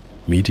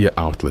 Media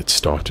outlets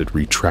started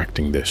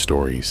retracting their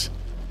stories,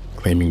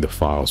 claiming the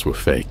files were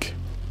fake.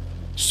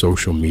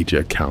 Social media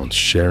accounts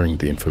sharing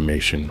the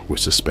information were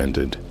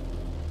suspended.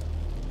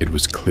 It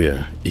was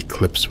clear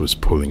Eclipse was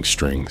pulling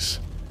strings,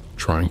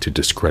 trying to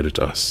discredit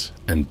us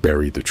and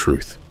bury the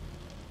truth.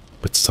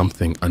 But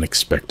something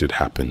unexpected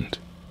happened.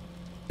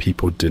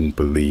 People didn't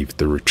believe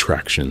the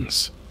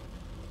retractions.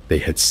 They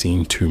had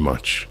seen too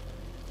much,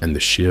 and the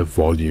sheer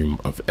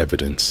volume of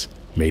evidence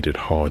made it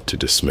hard to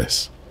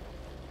dismiss.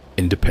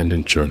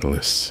 Independent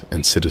journalists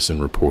and citizen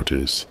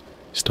reporters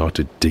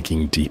started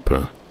digging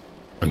deeper,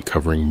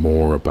 uncovering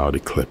more about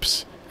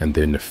Eclipse and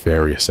their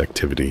nefarious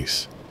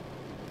activities.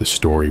 The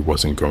story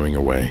wasn't going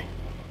away.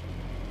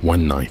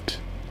 One night,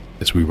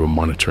 as we were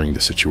monitoring the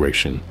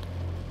situation,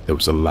 there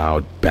was a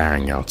loud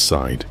bang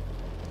outside.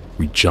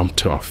 We jumped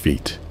to our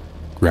feet,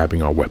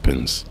 grabbing our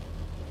weapons.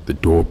 The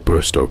door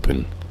burst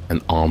open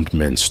and armed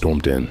men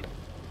stormed in.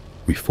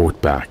 We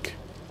fought back,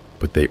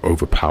 but they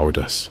overpowered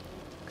us,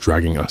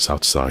 dragging us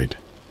outside.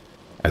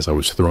 As I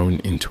was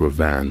thrown into a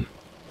van,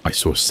 I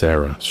saw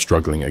Sarah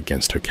struggling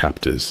against her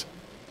captors.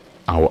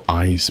 Our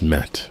eyes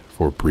met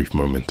for a brief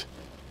moment,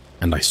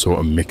 and I saw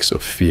a mix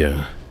of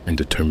fear and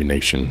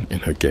determination in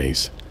her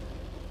gaze.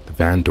 The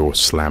van door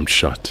slammed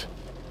shut,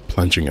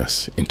 plunging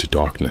us into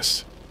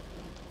darkness.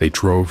 They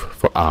drove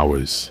for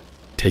hours,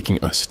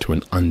 taking us to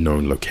an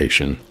unknown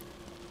location.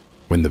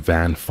 When the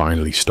van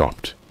finally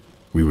stopped,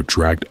 we were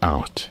dragged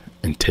out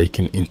and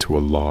taken into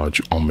a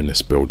large,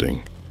 ominous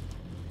building.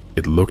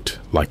 It looked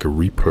like a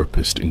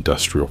repurposed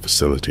industrial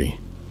facility,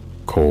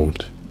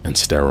 cold and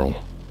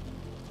sterile.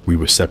 We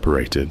were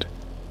separated,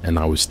 and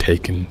I was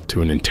taken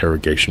to an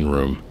interrogation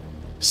room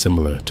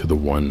similar to the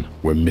one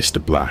where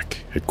Mr.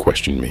 Black had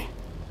questioned me.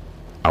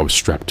 I was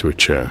strapped to a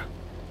chair,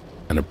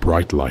 and a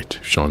bright light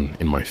shone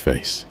in my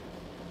face.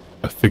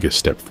 A figure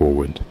stepped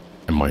forward,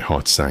 and my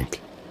heart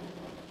sank.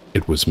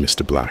 It was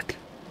Mr. Black.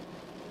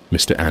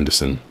 "Mr.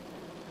 Anderson,"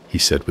 he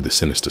said with a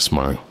sinister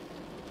smile.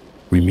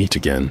 "We meet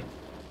again.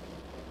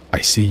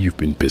 I see you've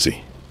been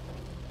busy."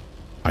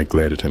 I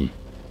glared at him,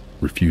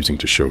 refusing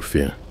to show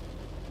fear.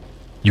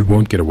 "You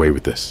won't get away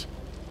with this.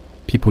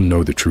 People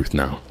know the truth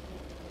now."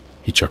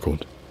 He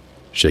chuckled,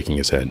 shaking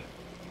his head.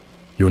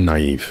 "You're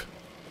naive.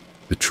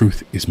 The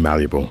truth is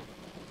malleable,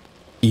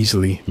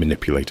 easily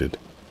manipulated.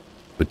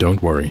 But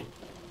don't worry,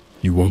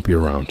 you won't be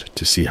around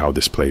to see how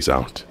this plays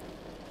out."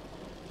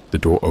 The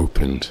door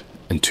opened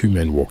and two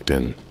men walked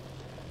in,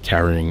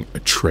 carrying a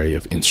tray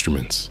of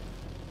instruments.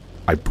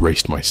 I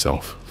braced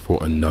myself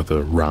for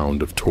another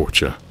round of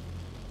torture,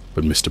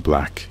 but Mr.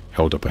 Black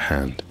held up a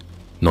hand.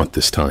 "Not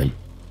this time,"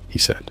 he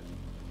said.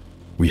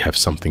 "We have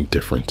something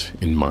different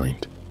in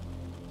mind."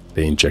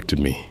 They injected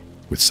me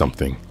with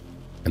something,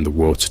 and the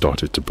world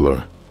started to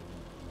blur.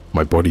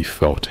 My body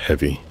felt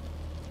heavy,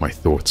 my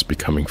thoughts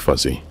becoming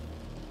fuzzy.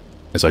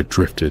 As I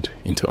drifted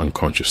into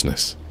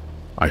unconsciousness,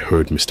 I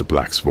heard Mr.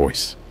 Black's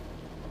voice.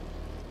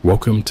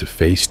 "Welcome to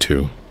Phase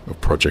 2 of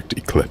Project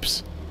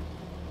Eclipse."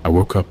 I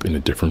woke up in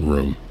a different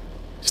room,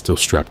 still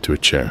strapped to a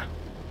chair.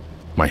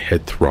 My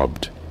head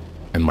throbbed,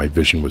 and my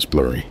vision was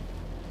blurry.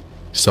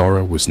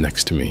 Sarah was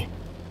next to me,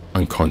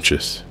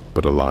 unconscious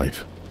but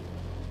alive.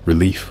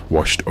 Relief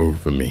washed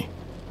over me,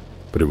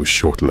 but it was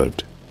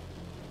short-lived.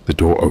 The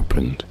door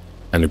opened,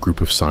 and a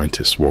group of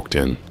scientists walked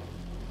in,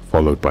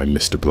 followed by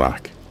Mr.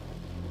 Black.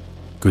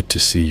 "Good to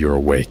see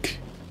you're awake,"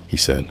 he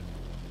said.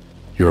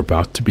 "You're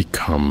about to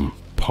become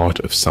part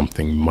of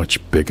something much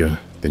bigger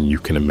than you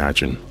can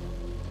imagine."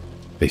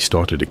 They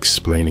started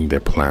explaining their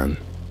plan,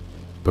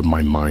 but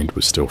my mind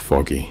was still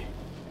foggy.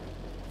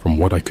 From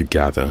what I could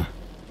gather,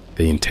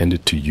 they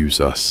intended to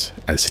use us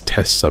as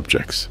test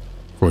subjects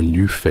for a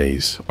new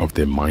phase of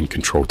their mind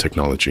control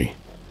technology.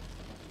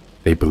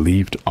 They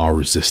believed our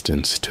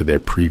resistance to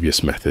their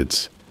previous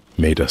methods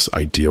made us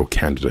ideal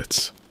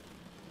candidates.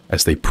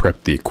 As they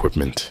prepped the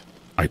equipment,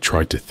 I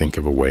tried to think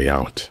of a way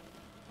out,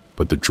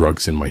 but the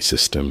drugs in my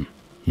system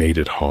made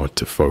it hard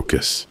to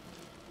focus.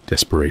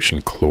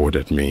 Desperation clawed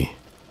at me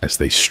as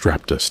they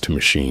strapped us to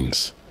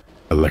machines,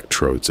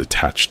 electrodes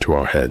attached to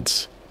our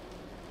heads.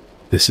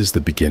 "This is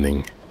the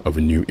beginning of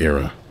a new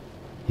era,"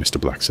 Mr.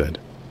 Black said,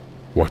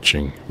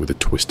 watching with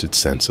a twisted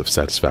sense of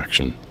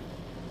satisfaction.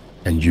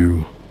 "And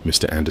you,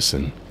 Mr.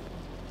 Anderson,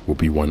 will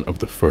be one of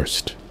the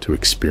first to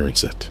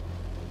experience it."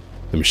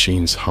 The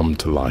machines hummed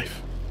to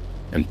life,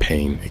 and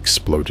pain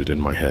exploded in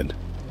my head.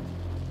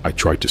 I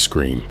tried to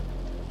scream,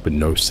 but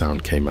no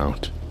sound came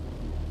out.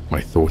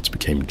 My thoughts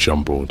became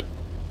jumbled,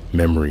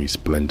 memories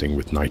blending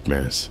with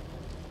nightmares.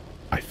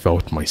 I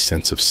felt my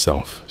sense of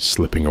self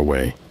slipping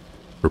away,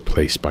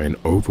 replaced by an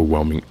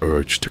overwhelming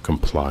urge to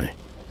comply,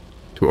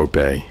 to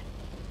obey.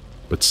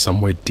 But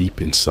somewhere deep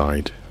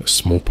inside, a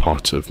small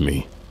part of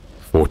me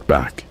fought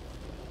back.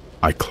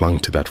 I clung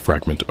to that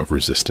fragment of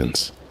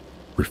resistance,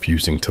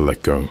 refusing to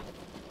let go.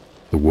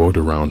 The world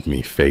around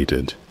me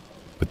faded,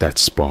 but that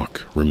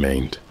spark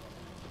remained,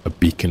 a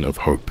beacon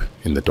of hope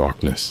in the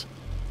darkness.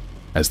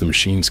 As the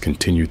machines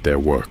continued their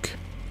work,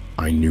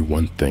 I knew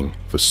one thing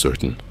for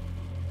certain.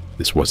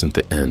 This wasn't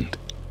the end.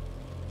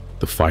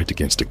 The fight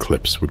against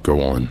Eclipse would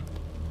go on,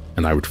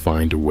 and I would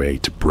find a way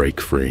to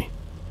break free,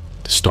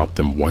 to stop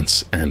them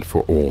once and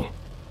for all.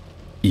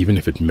 even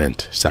if it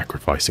meant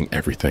sacrificing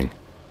everything.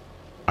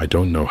 I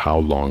don't know how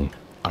long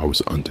I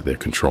was under their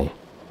control.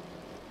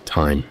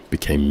 Time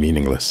became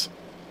meaningless,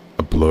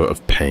 a blur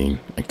of pain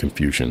and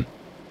confusion,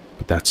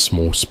 but that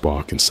small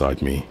spark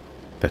inside me,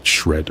 that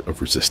shred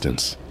of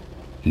resistance,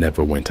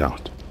 never went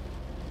out.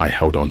 I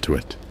held on to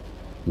it,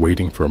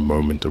 waiting for a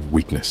moment of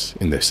weakness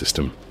in their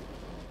system,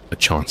 a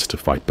chance to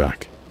fight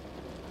back.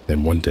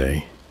 Then one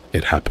day,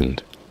 it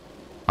happened.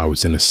 I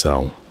was in a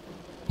cell,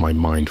 my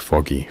mind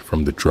foggy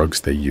from the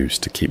drugs they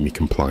used to keep me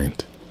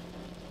compliant.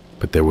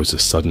 But there was a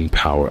sudden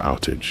power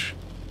outage.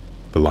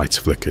 The lights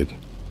flickered,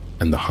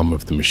 and the hum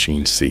of the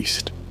machine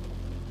ceased.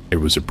 It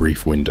was a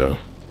brief window,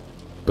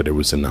 but it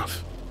was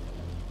enough.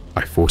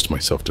 I forced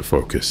myself to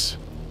focus,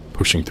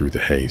 pushing through the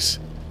haze.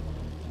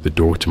 The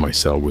door to my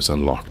cell was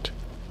unlocked,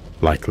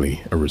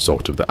 likely a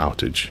result of the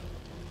outage.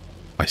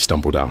 I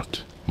stumbled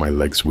out, my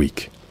legs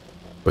weak,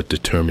 but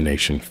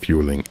determination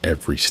fueling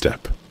every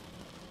step.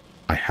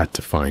 I had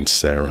to find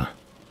Sarah.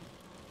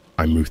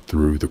 I moved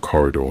through the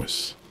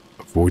corridors,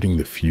 avoiding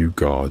the few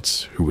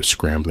guards who were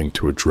scrambling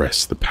to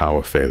address the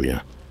power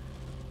failure.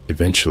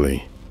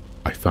 Eventually,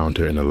 I found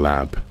her in a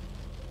lab,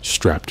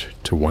 strapped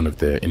to one of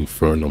their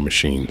infernal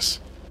machines.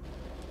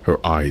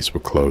 Her eyes were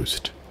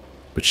closed,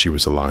 but she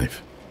was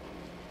alive.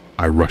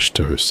 I rushed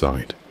to her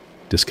side,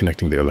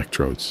 disconnecting the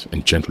electrodes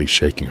and gently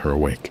shaking her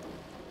awake.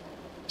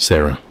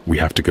 "Sarah, we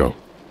have to go."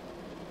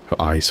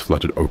 Her eyes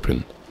fluttered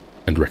open,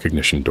 and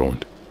recognition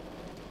dawned.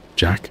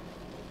 "Jack?"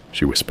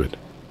 she whispered,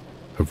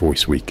 her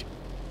voice weak.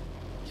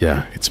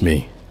 "Yeah, it's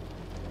me."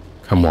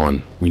 "Come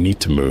on, we need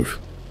to move."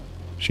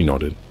 She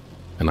nodded,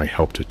 and I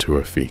helped her to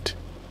her feet.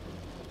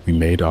 We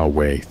made our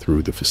way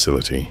through the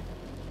facility,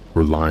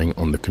 relying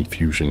on the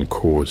confusion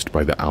caused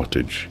by the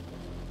outage.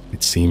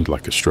 It seemed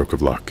like a stroke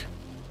of luck,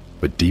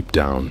 but deep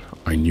down,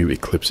 I knew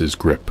Eclipse's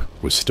grip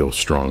was still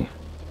strong.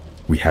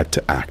 We had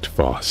to act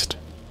fast.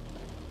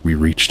 We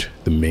reached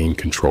the main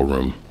control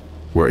room,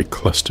 where a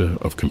cluster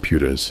of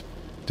computers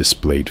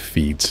displayed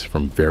feeds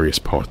from various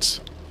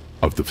parts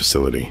of the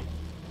facility.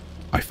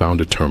 I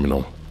found a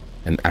terminal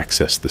and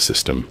accessed the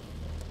system,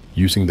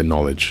 using the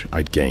knowledge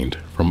I'd gained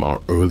from our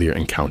earlier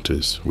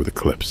encounters with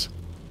Eclipse.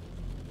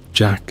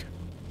 "Jack,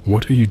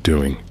 what are you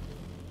doing?"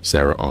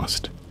 Sarah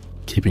asked,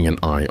 keeping an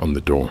eye on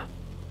the door.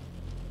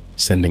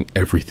 "Sending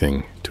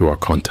everything to our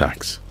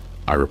contacts,"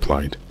 I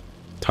replied,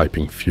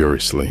 typing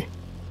furiously.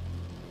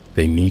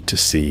 "They need to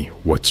see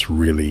what's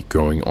really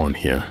going on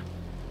here."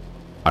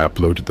 I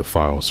uploaded the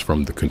files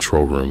from the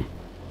control room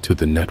to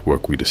the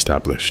network we'd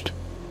established,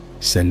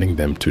 sending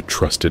them to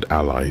trusted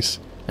allies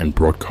and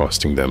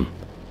broadcasting them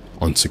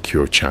on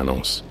secure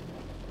channels.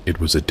 It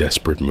was a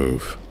desperate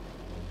move,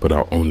 but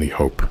our only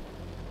hope.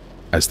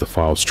 As the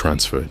files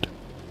transferred,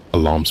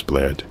 alarms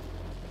blared,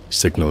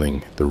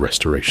 signaling the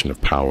restoration of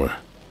power.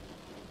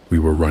 We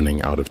were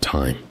running out of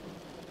time.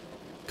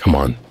 "Come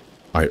on,"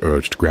 I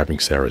urged, grabbing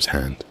Sarah's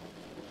hand.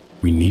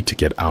 "We need to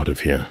get out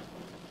of here."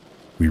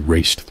 We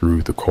raced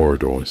through the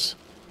corridors,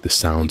 the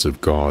sounds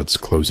of guards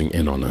closing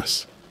in on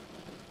us.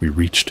 We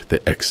reached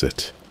the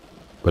exit,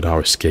 but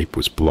our escape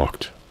was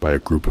blocked by a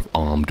group of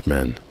armed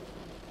men.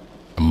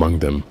 Among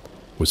them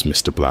was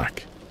Mr.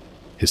 Black,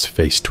 his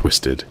face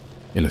twisted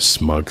in a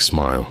smug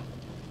smile.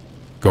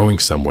 "Going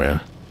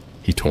somewhere?"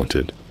 he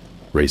taunted,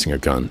 raising a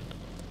gun.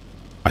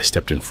 I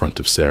stepped in front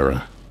of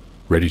Sarah,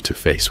 ready to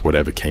face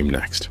whatever came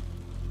next.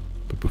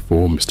 But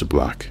before Mr.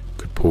 Black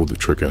could pull the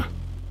trigger,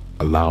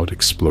 a loud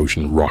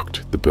explosion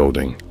rocked the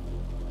building.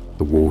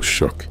 The walls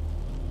shook,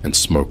 and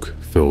smoke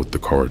filled the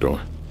corridor.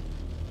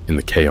 In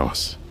the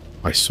chaos,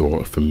 I saw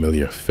a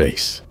familiar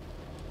face.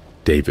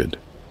 David,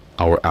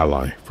 our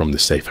ally from the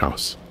safe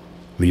house,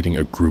 leading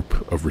a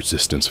group of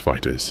resistance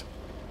fighters.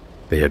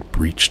 They had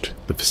breached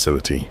the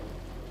facility,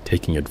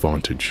 taking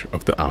advantage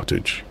of the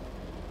outage.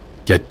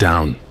 "Get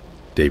down!"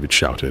 David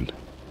shouted,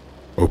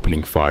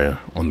 opening fire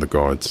on the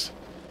guards.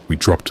 We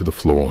dropped to the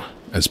floor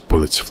as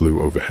bullets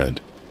flew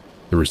overhead.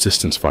 The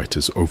resistance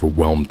fighters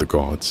overwhelmed the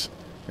guards,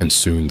 and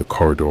soon the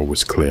corridor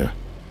was clear.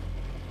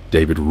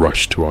 David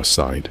rushed to our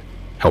side,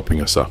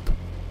 helping us up.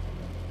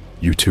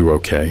 "You two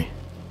okay?"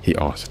 he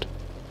asked,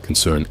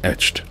 concern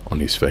etched on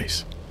his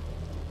face.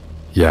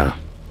 "Yeah,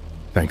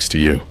 thanks to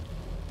you,"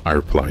 I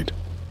replied,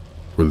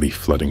 relief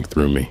flooding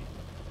through me.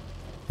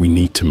 "We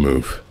need to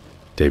move,"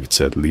 David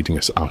said, leading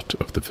us out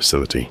of the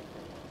facility.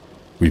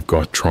 "We've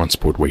got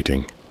transport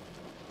waiting."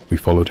 We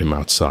followed him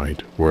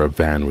outside, where a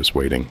van was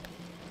waiting.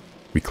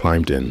 We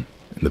climbed in,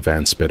 and the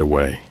van sped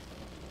away,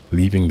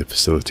 leaving the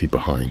facility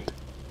behind.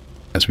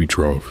 As we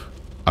drove,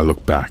 I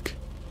looked back,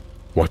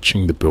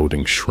 watching the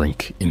building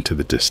shrink into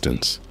the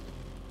distance.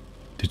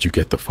 "Did you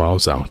get the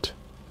files out?"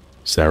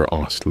 Sarah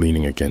asked,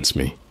 leaning against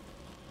me.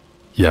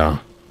 "Yeah,"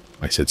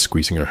 I said,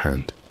 squeezing her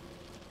hand.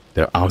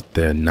 "They're out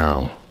there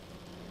now.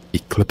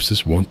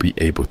 Eclipses won't be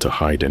able to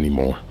hide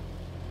anymore."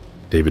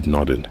 David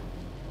nodded,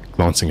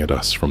 glancing at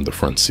us from the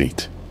front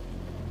seat.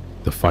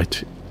 "The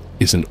fight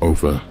isn't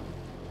over,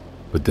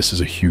 but this is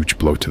a huge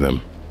blow to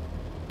them.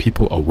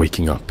 People are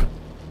waking up,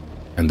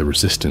 and the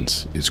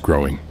resistance is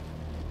growing.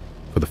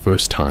 For the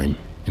first time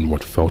in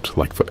what felt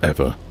like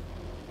forever,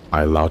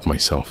 I allowed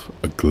myself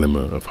a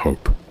glimmer of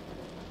hope.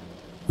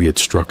 We had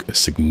struck a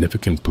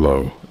significant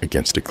blow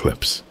against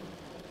eclipse,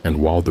 and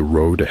while the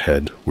road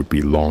ahead would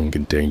be long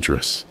and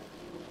dangerous,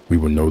 we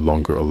were no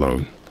longer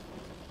alone.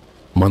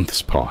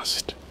 Months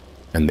passed,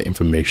 and the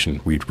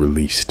information we'd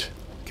released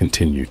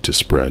continued to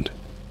spread.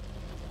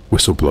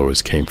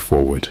 Whistleblowers came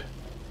forward,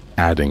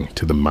 adding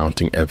to the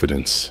mounting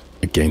evidence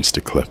against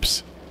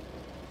eclipse.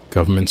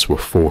 Governments were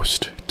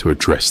forced to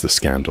address the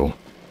scandal,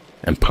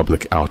 and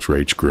public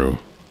outrage grew.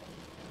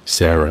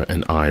 Sarah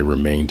and I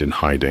remained in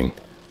hiding,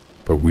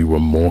 but we were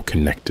more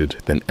connected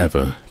than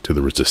ever to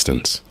the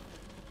resistance.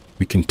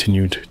 We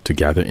continued to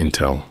gather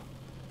intel,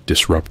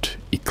 disrupt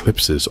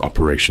Eclipse's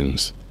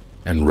operations,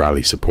 and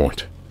rally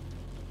support.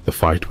 The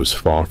fight was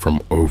far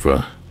from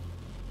over,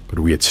 but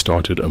we had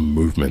started a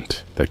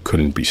movement that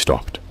couldn't be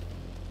stopped.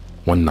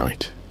 One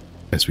night,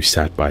 as we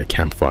sat by a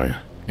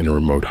campfire in a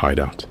remote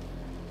hideout,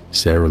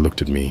 Sarah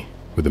looked at me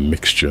with a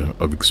mixture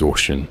of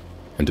exhaustion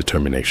and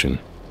determination.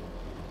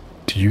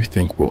 "Do you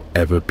think we'll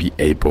ever be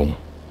able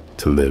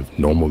to live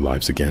normal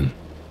lives again?"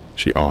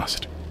 she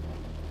asked.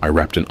 I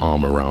wrapped an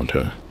arm around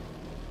her,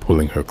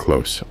 pulling her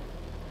close.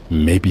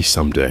 "Maybe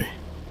someday,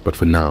 but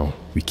for now,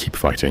 we keep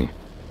fighting.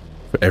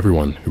 For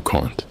everyone who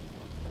can't."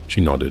 She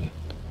nodded,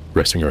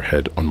 resting her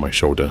head on my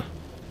shoulder.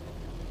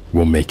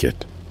 "We'll make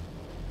it.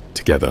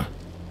 Together."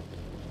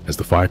 As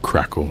the fire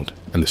crackled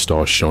and the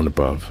stars shone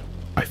above,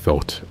 I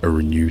felt a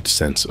renewed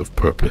sense of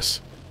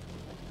purpose.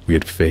 We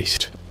had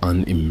faced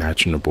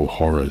unimaginable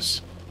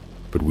horrors,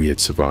 but we had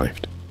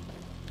survived.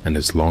 And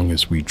as long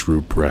as we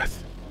drew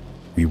breath,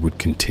 we would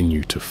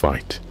continue to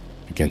fight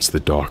against the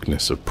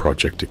darkness of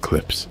Project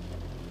Eclipse.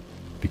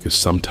 Because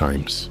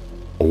sometimes,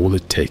 all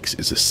it takes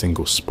is a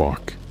single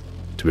spark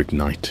to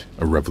ignite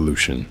a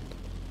revolution.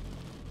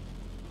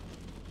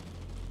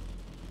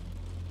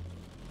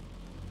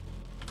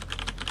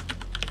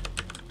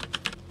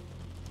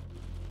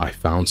 I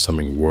found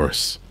something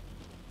worse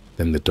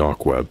than the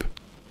dark web.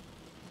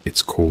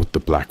 It's called the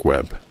black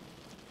web.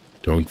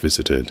 Don't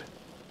visit it.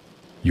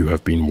 You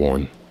have been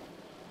warned.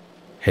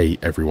 Hey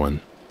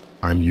everyone,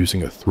 I'm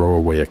using a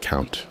throwaway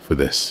account for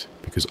this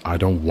because I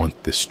don't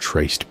want this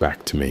traced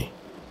back to me.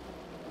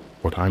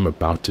 What I'm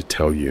about to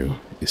tell you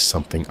is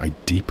something I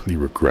deeply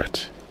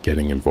regret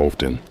getting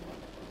involved in,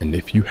 and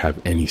if you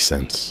have any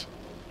sense,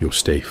 you'll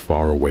stay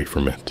far away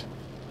from it.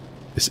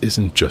 This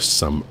isn't just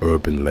some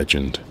urban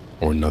legend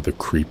or another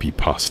creepy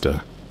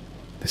pasta.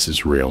 This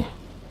is real,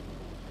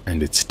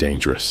 and it's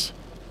dangerous.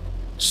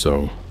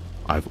 So,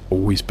 I've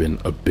always been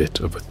a bit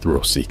of a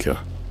thrill seeker.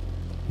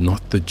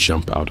 Not the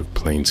jump out of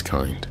planes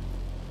kind,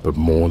 but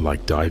more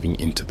like diving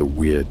into the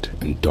weird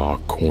and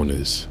dark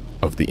corners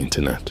of the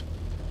internet.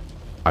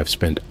 I've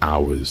spent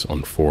hours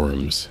on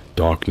forums,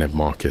 darknet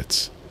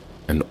markets,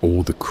 and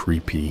all the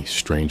creepy,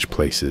 strange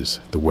places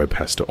the web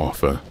has to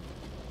offer.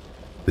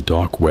 The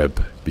dark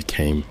web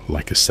became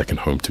like a second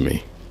home to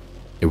me.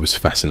 It was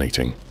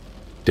fascinating,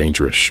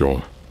 dangerous,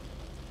 sure,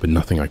 but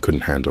nothing I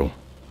couldn't handle,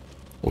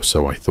 or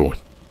so I thought.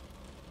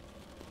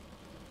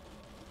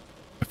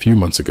 A few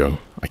months ago,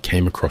 I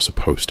came across a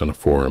post on a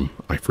forum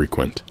I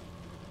frequent.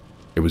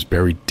 It was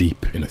buried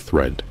deep in a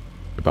thread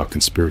about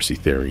conspiracy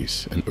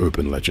theories and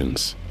urban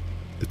legends.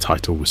 The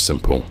title was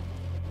simple: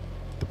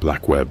 The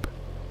Black Web,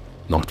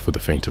 not for the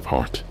faint of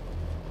heart.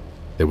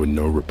 There were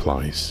no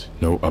replies,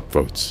 no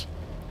upvotes,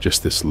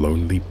 just this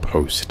lonely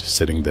post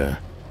sitting there,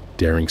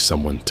 daring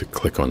someone to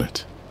click on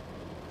it.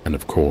 And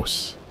of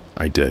course,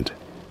 I did.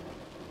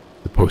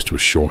 The post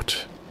was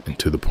short and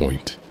to the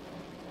point.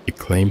 It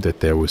claimed that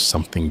there was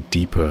something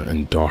deeper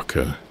and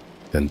darker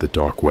than the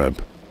dark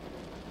web,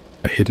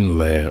 a hidden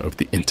layer of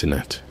the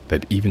internet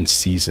that even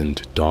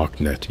seasoned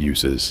darknet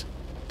users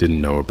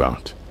didn't know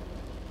about.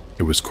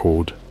 It was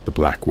called the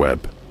Black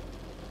Web.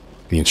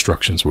 The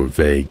instructions were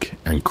vague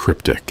and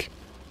cryptic,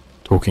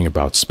 talking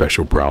about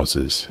special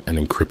browsers and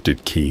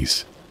encrypted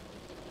keys.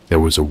 There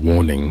was a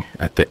warning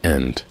at the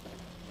end: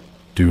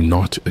 do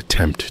not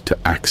attempt to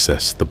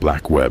access the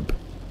Black Web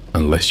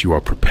unless you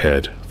are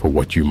prepared for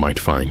what you might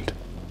find.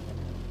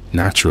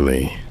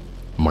 Naturally,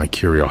 my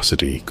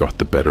curiosity got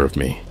the better of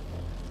me.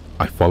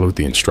 I followed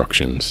the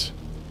instructions,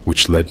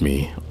 which led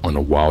me on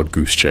a wild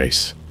goose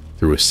chase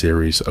through a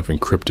series of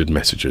encrypted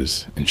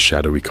messages and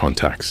shadowy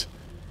contacts.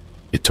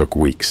 It took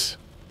weeks,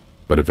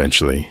 but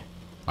eventually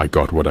I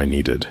got what I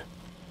needed: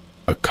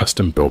 a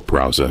custom-built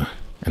browser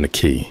and a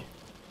key,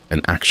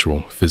 an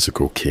actual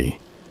physical key,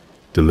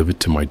 delivered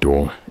to my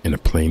door in a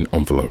plain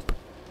envelope.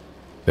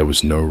 There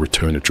was no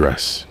return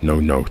address, no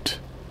note,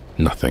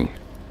 nothing.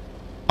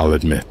 I'll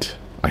admit,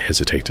 I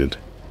hesitated,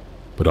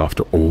 but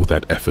after all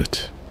that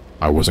effort,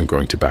 I wasn't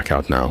going to back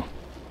out now.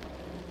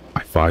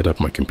 I fired up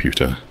my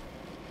computer,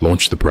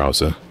 launched the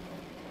browser,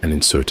 and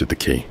inserted the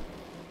key.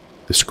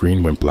 The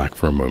screen went black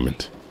for a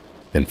moment,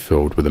 then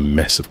filled with a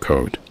mess of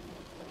code.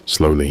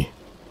 Slowly,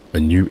 a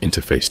new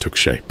interface took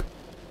shape.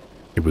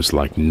 It was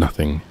like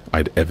nothing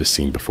I'd ever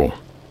seen before.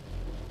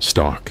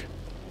 Stark,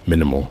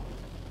 minimal,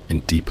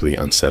 and deeply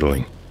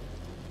unsettling.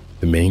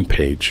 The main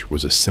page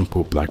was a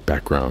simple black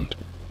background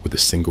with a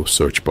single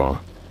search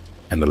bar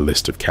and a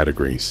list of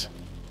categories: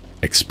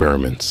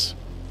 experiments,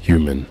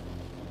 human,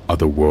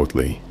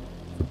 otherworldly,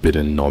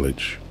 forbidden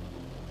knowledge.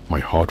 My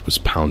heart was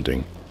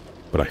pounding,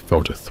 but I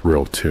felt a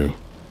thrill too.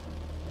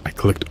 I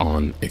clicked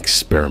on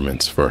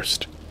experiments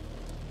first.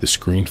 The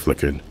screen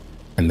flickered,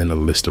 and then a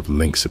list of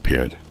links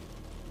appeared.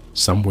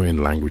 Some were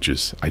in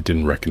languages I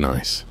didn't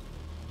recognize.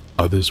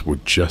 Others were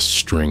just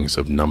strings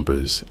of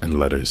numbers and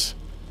letters.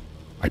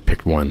 I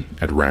picked one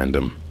at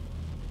random.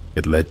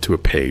 It led to a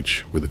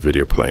page with a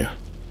video player.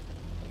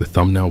 The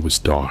thumbnail was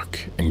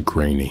dark and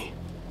grainy,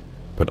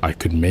 but I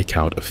could make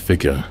out a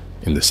figure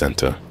in the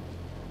center.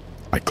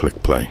 I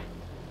clicked play.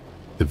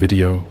 The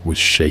video was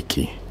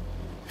shaky,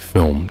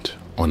 filmed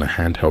on a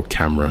handheld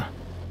camera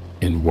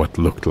in what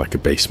looked like a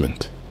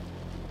basement.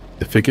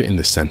 The figure in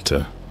the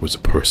center was a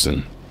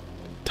person,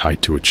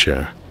 tied to a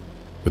chair,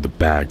 with a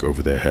bag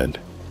over their head.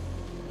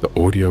 The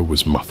audio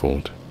was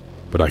muffled,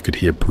 but I could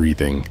hear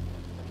breathing,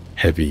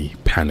 heavy,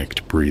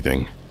 panicked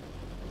breathing.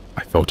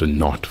 I felt a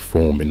knot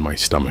form in my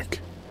stomach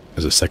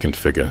as a second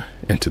figure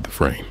entered the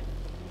frame.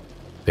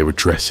 They were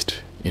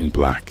dressed in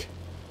black,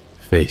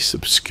 face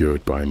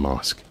obscured by a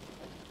mask.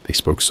 They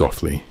spoke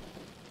softly,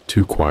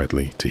 too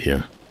quietly to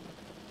hear.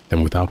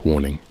 Then, without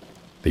warning,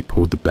 they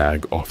pulled the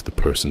bag off the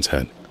person's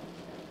head.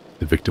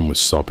 The victim was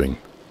sobbing,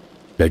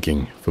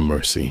 begging for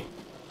mercy.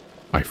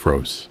 I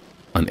froze,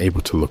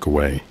 unable to look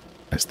away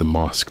as the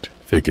masked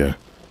figure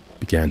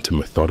began to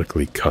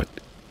methodically cut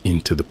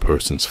into the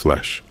person's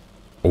flesh,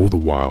 all the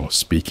while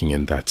speaking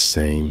in that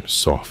same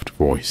soft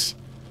voice.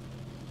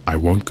 I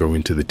won't go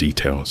into the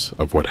details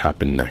of what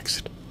happened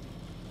next.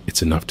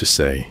 It's enough to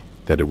say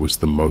that it was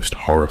the most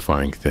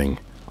horrifying thing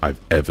I've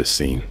ever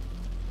seen.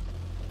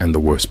 And the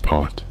worst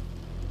part,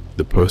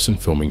 the person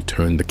filming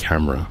turned the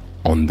camera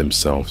on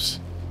themselves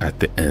at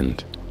the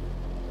end.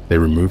 They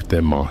removed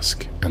their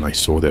mask and I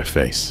saw their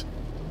face.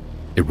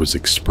 It was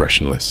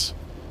expressionless,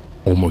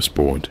 almost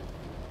bored,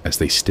 as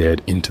they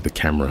stared into the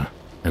camera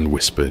and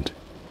whispered,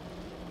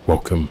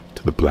 "Welcome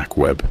to the black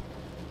web."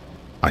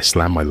 I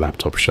slammed my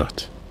laptop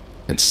shut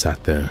and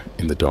sat there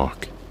in the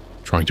dark,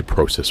 trying to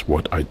process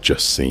what I'd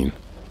just seen.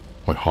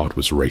 My heart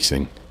was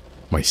racing,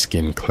 my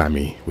skin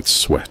clammy with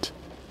sweat,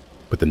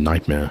 but the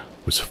nightmare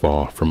was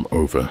far from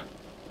over.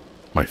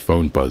 My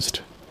phone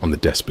buzzed on the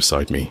desk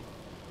beside me.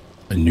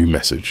 A new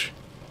message.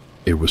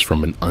 It was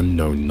from an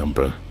unknown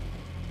number.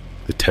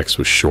 The text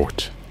was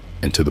short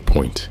and to the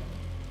point.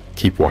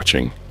 "Keep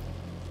watching."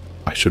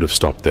 I should have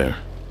stopped there.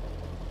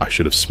 I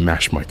should have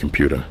smashed my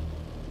computer,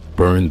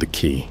 burned the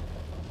key,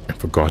 and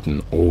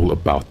forgotten all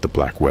about the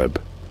black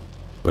web.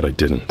 But I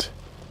didn't.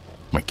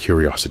 My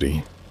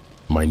curiosity,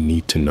 my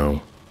need to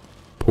know,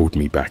 pulled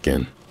me back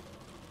in.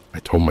 I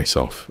told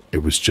myself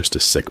it was just a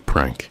sick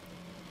prank,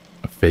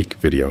 a fake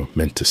video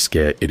meant to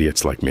scare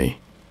idiots like me.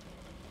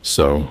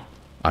 So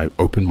I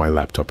opened my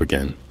laptop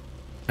again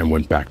and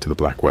went back to the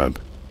black web.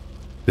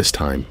 This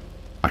time,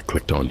 I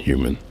clicked on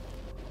human.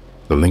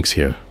 The links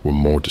here were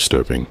more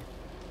disturbing.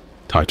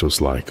 Titles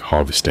like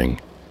Harvesting,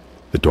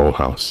 The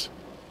Dollhouse,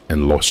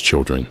 and Lost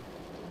Children.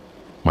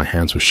 My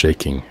hands were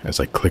shaking as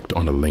I clicked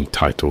on a link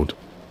titled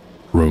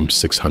Room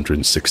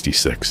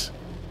 666.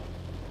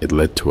 It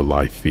led to a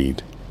live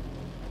feed.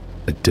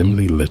 A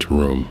dimly lit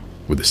room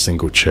with a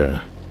single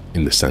chair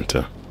in the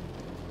center.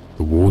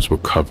 The walls were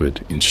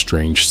covered in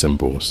strange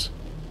symbols,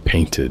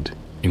 painted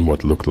in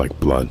what looked like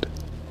blood.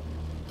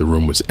 The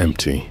room was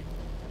empty,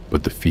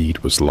 but the feed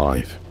was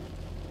live,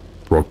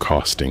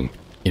 broadcasting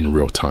in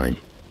real time.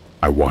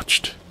 I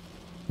watched,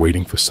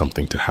 waiting for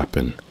something to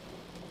happen.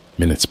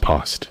 Minutes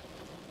passed,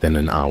 then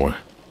an hour.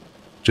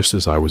 Just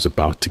as I was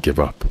about to give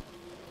up,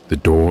 the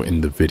door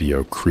in the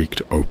video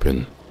creaked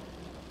open.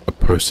 A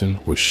person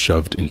was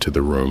shoved into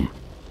the room,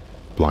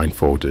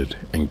 blindfolded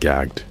and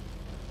gagged.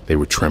 They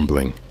were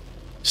trembling,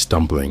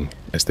 stumbling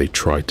as they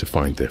tried to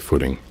find their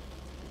footing.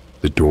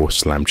 The door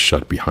slammed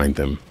shut behind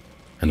them,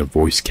 and a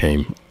voice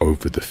came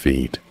over the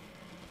feed,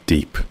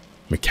 deep,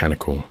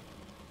 mechanical,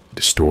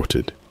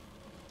 distorted.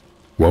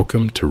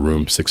 "Welcome to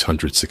room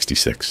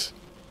 666.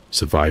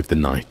 Survive the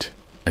night,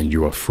 and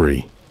you are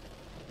free."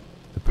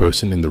 The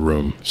person in the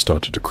room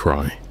started to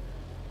cry,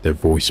 their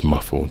voice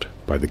muffled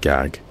by the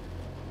gag.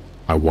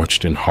 I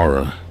watched in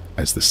horror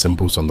as the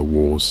symbols on the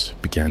walls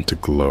began to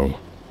glow,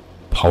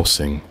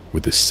 pulsing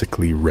with a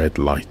sickly red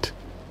light.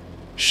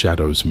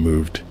 Shadows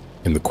moved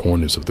in the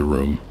corners of the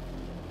room,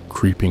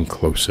 creeping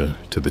closer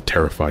to the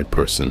terrified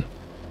person.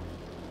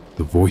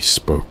 The voice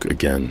spoke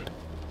again,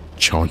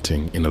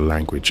 chanting in a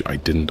language I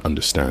didn't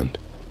understand.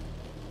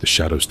 The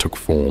shadows took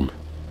form,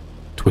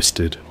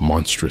 twisted,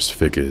 monstrous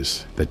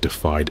figures that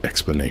defied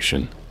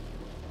explanation.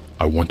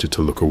 I wanted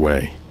to look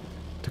away,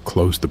 to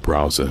close the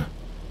browser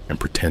and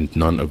pretend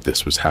none of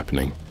this was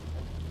happening,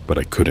 but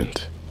I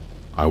couldn't.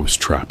 I was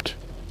trapped,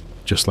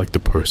 just like the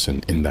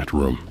person in that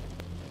room.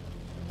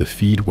 The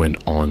feed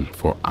went on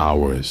for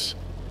hours,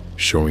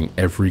 showing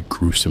every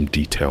gruesome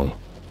detail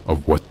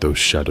of what those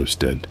shadows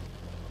did.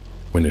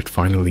 When it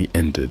finally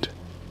ended,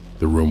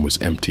 the room was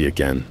empty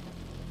again.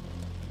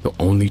 The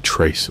only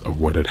trace of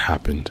what had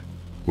happened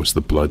was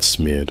the blood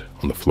smeared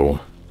on the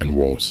floor and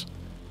walls.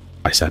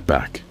 I sat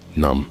back,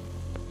 numb,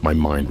 my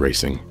mind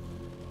racing.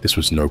 This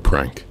was no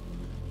prank,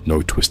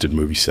 no twisted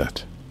movie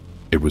set.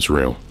 It was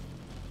real,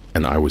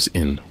 and I was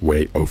in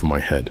way over my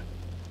head.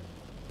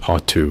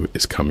 Part 2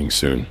 is coming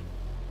soon,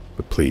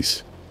 but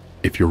please,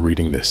 if you're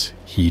reading this,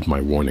 heed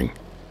my warning.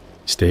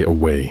 Stay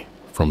away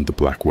from the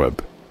black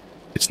web.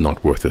 It's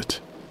not worth it.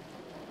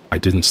 I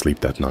didn't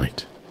sleep that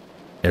night.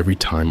 Every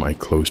time I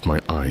closed my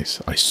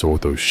eyes, I saw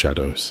those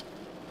shadows,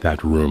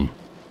 that room,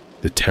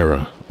 the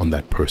terror on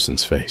that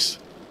person's face.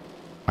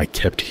 I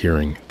kept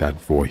hearing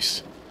that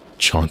voice,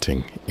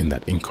 chanting in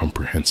that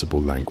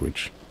incomprehensible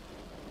language.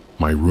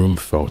 My room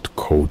felt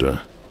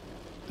colder,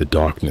 the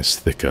darkness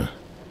thicker,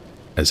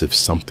 as if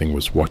something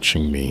was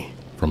watching me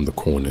from the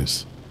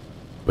corners.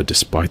 But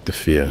despite the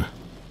fear,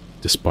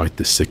 despite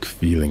the sick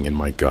feeling in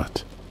my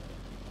gut,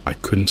 I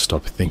couldn't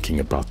stop thinking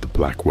about the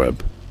black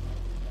web.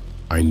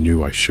 I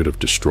knew I should have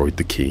destroyed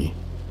the key,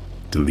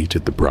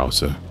 deleted the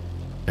browser,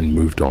 and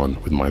moved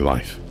on with my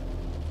life.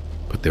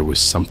 But there was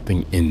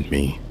something in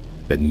me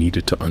that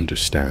needed to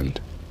understand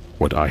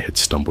what I had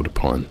stumbled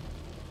upon.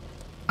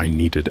 I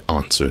needed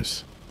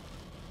answers.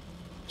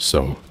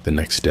 So the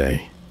next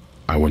day,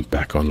 I went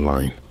back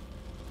online,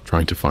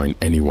 trying to find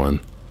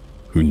anyone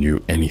who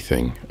knew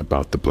anything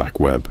about the black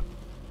web.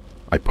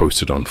 I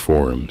posted on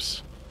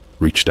forums,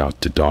 reached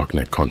out to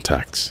darknet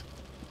contacts,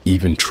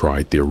 even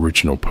tried the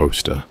original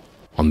poster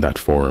on that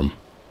forum.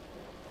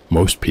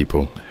 Most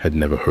people had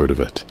never heard of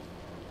it.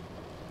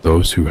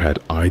 Those who had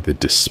either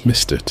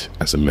dismissed it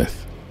as a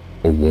myth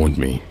or warned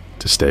me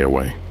to stay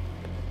away.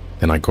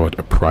 Then I got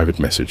a private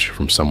message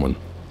from someone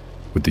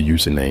with the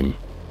username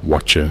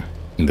Watcher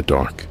in the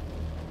Dark.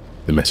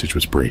 The message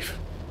was brief.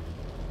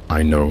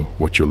 I know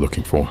what you're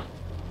looking for.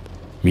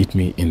 Meet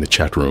me in the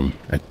chat room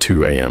at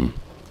 2 a.m.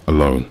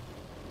 alone.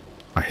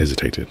 I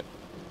hesitated.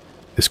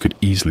 This could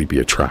easily be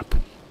a trap,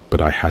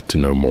 but I had to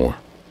know more.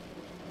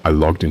 I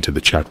logged into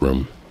the chat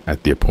room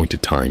at the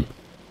appointed time,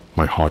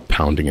 my heart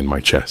pounding in my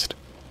chest.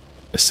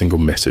 A single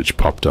message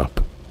popped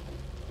up.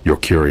 You're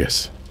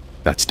curious.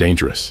 That's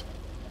dangerous.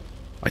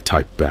 I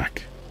typed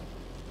back.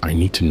 I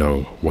need to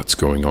know what's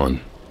going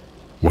on.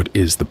 What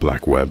is the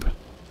black web?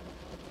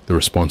 The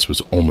response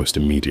was almost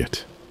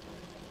immediate.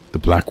 The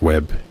black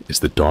web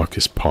is the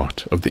darkest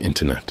part of the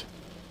internet.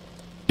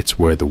 It's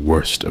where the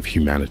worst of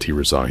humanity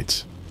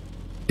resides.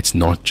 It's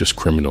not just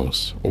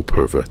criminals or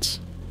perverts.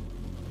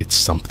 It's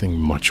something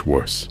much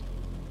worse.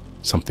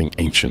 Something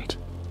ancient.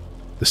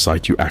 The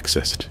site you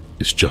accessed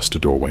is just a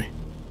doorway.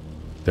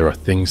 There are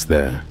things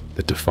there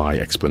that defy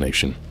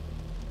explanation.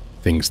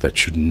 Things that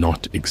should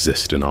not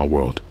exist in our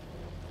world.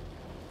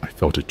 I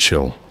felt a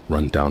chill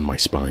run down my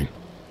spine.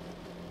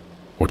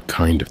 What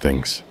kind of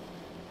things?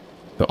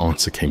 The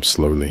answer came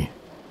slowly,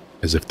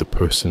 as if the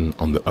person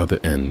on the other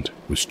end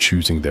was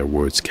choosing their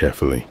words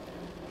carefully.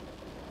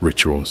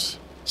 Rituals,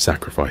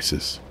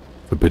 sacrifices,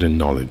 forbidden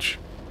knowledge.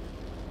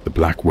 The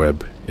black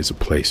web is a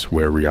place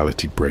where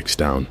reality breaks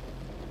down.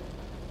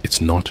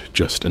 It's not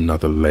just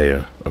another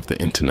layer of the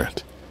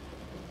internet.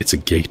 It's a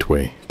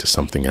gateway to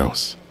something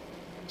else,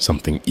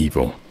 something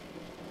evil.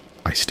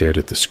 I stared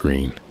at the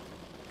screen,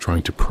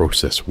 trying to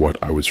process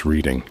what I was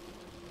reading.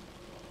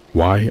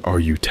 Why are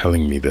you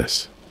telling me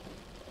this?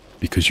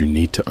 Because you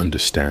need to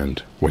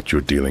understand what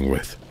you're dealing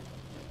with.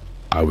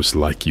 I was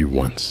like you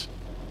once,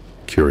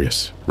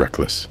 curious,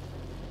 reckless.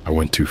 I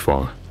went too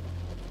far,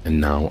 and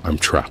now I'm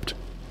trapped.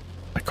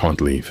 I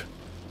can't leave,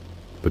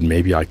 but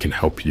maybe I can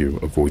help you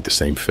avoid the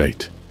same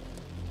fate.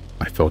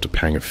 I felt a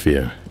pang of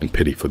fear and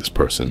pity for this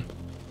person.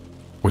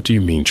 What do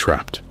you mean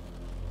trapped?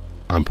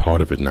 I'm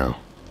part of it now.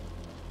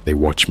 They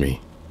watch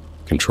me,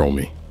 control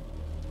me.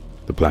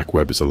 The black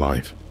web is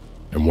alive,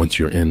 and once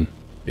you're in,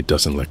 it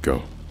doesn't let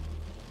go.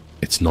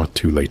 It's not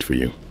too late for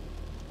you.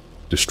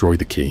 Destroy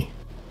the key,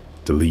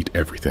 delete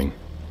everything,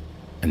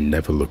 and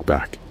never look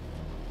back.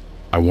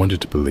 I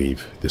wanted to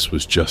believe this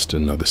was just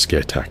another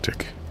scare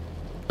tactic,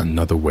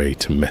 another way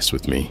to mess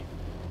with me,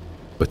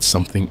 but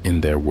something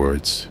in their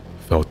words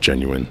felt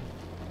genuine,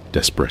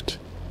 desperate.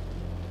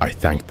 I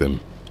thanked them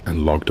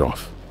and logged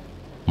off,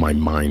 my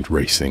mind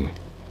racing.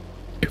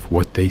 If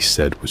what they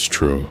said was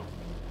true,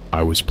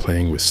 I was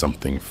playing with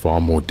something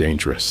far more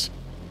dangerous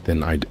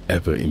than I'd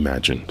ever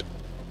imagined.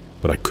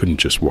 But I couldn't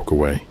just walk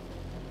away.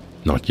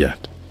 Not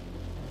yet.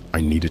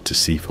 I needed to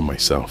see for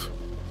myself.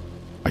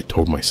 I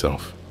told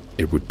myself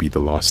it would be the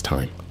last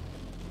time.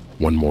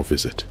 One more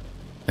visit,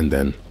 and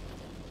then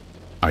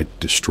I'd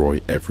destroy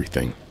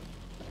everything.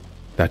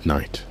 That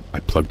night, I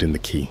plugged in the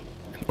key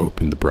and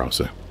opened the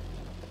browser.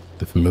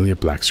 The familiar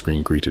black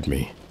screen greeted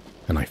me,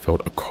 and I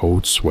felt a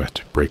cold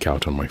sweat break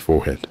out on my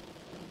forehead.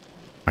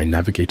 I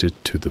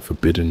navigated to the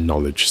forbidden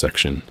knowledge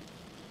section.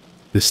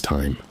 This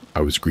time,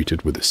 I was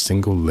greeted with a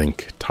single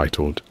link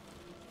titled,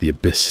 "The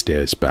Abyss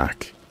Stares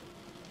Back."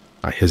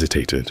 I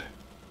hesitated,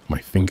 my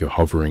finger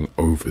hovering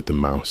over the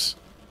mouse.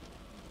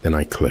 Then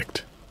I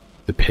clicked.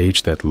 The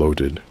page that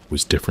loaded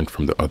was different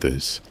from the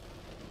others.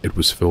 It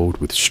was filled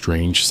with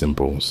strange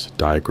symbols,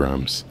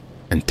 diagrams,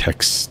 and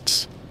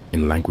texts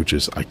in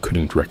languages I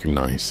couldn't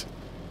recognize.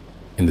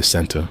 In the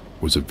center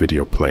was a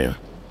video player,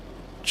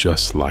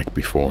 just like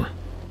before.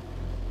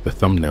 The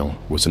thumbnail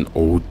was an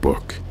old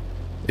book,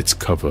 its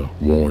cover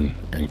worn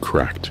and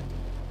cracked.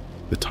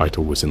 The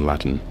title was in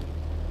Latin,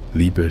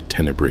 Liber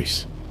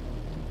Tenebris.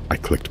 I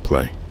clicked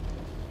play.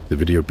 The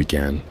video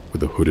began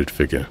with a hooded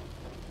figure,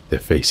 their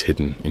face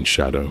hidden in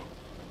shadow,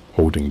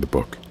 holding the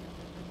book.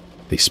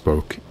 They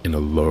spoke in a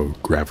low,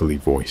 gravelly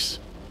voice,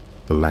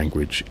 the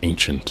language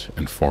ancient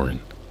and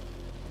foreign.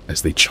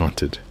 As they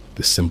chanted,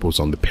 the symbols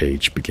on the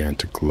page began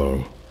to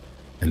glow,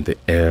 and the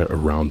air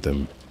around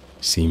them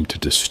seemed to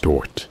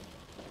distort,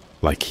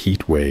 like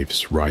heat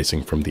waves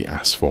rising from the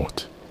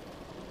asphalt.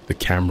 The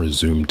camera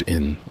zoomed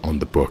in on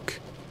the book,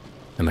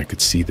 and I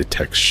could see the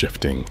text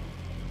shifting,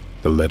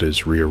 the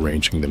letters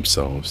rearranging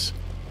themselves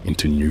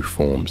into new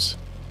forms.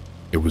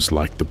 It was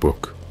like the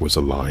book was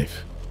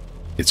alive,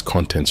 its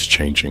contents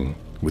changing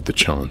with the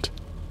chant.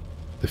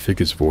 The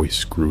figure's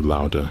voice grew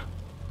louder,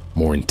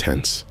 more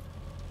intense,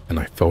 and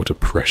I felt a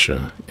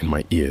pressure in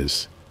my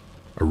ears,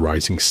 a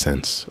rising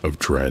sense of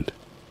dread.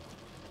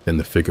 Then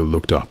the figure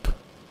looked up,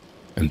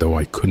 and though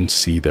I couldn't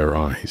see their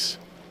eyes,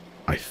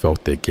 I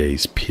felt their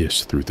gaze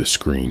pierce through the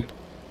screen,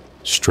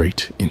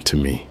 straight into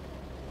me.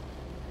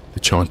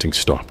 The chanting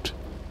stopped,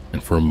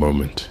 and for a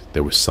moment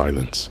there was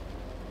silence.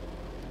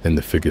 Then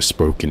the figure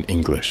spoke in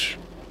English,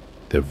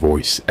 their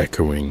voice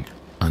echoing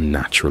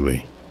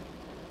unnaturally.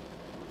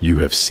 "You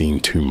have seen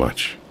too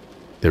much.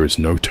 There is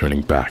no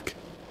turning back."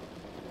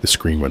 The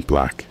screen went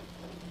black,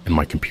 and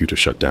my computer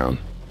shut down.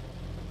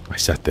 I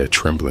sat there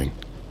trembling,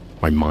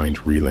 my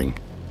mind reeling.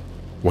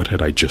 What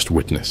had I just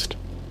witnessed?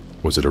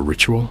 Was it a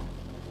ritual?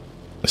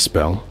 A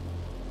spell?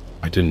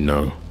 I didn't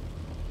know,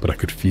 but I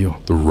could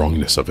feel the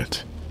wrongness of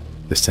it,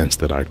 the sense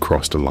that I had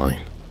crossed a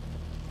line.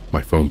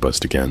 My phone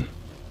buzzed again.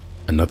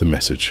 Another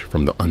message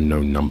from the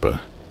unknown number.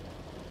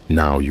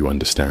 "Now you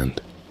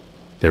understand.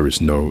 There is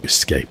no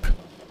escape."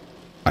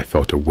 I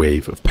felt a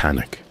wave of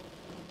panic.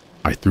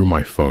 I threw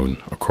my phone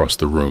across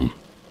the room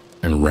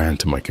and ran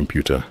to my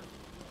computer,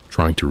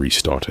 trying to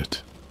restart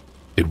it.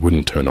 It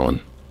wouldn't turn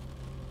on.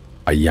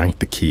 I yanked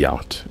the key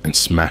out and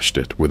smashed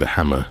it with a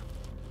hammer,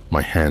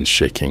 my hands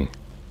shaking.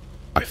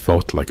 I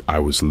felt like I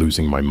was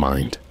losing my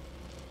mind.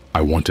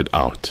 I wanted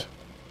out,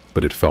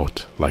 but it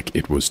felt like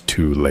it was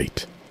too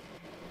late.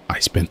 I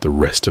spent the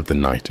rest of the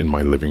night in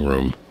my living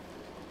room,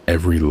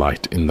 every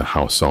light in the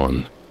house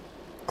on,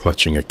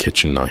 clutching a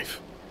kitchen knife.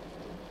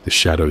 The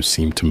shadows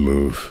seemed to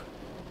move,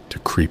 to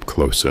creep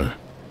closer.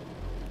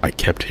 I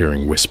kept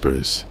hearing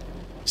whispers,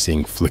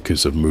 seeing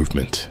flickers of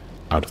movement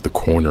out of the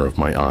corner of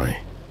my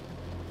eye.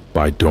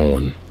 By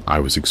dawn, I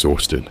was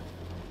exhausted,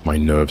 my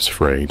nerves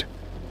frayed,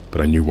 but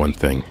I knew one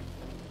thing.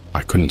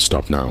 I couldn't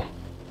stop now.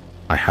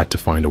 I had to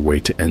find a way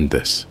to end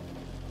this.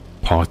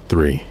 Part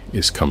 3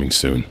 is coming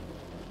soon.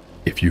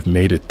 If you've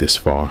made it this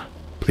far,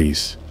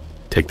 please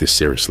take this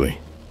seriously.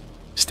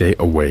 Stay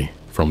away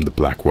from the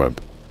black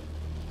web.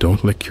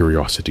 Don't let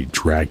curiosity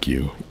drag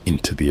you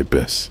into the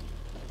abyss.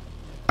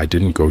 I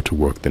didn't go to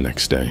work the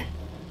next day.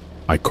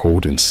 I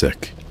called in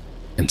sick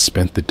and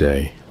spent the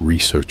day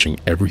researching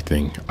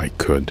everything I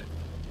could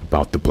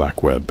about the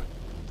black web,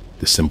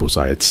 the symbols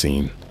I had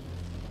seen,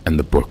 and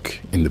the book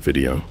in the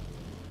video.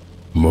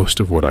 Most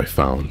of what I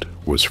found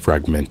was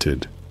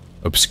fragmented,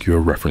 obscure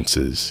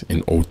references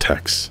in old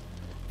texts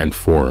and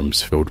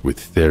forums filled with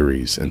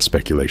theories and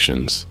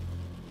speculations.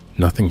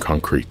 Nothing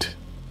concrete,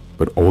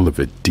 but all of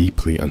it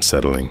deeply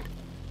unsettling.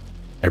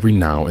 Every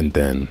now and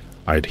then,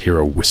 I'd hear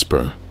a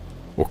whisper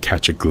or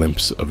catch a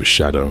glimpse of a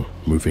shadow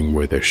moving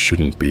where there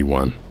shouldn't be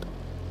one.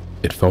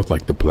 It felt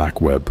like the black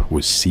web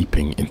was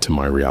seeping into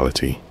my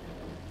reality,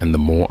 and the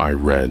more I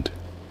read,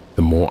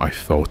 the more I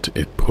felt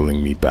it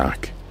pulling me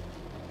back.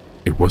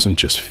 It wasn't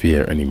just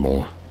fear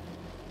anymore.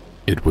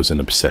 It was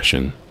an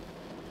obsession.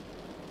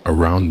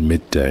 Around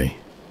midday,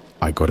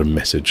 I got a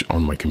message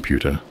on my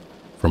computer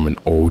from an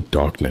old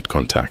darknet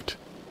contact,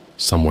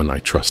 someone I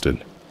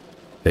trusted.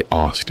 They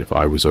asked if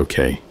I was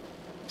okay,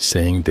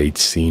 saying they'd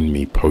seen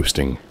me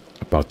posting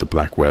about the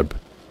black web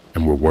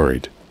and were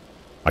worried.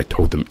 I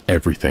told them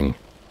everything,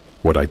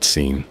 what I'd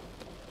seen,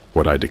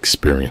 what I'd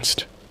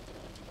experienced.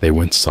 They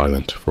went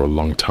silent for a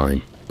long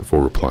time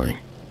before replying.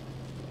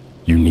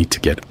 "You need to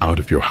get out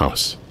of your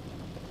house.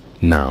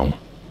 Now."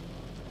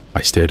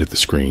 I stared at the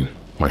screen,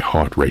 my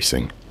heart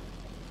racing.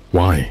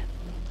 "Why?"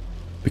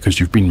 "Because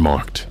you've been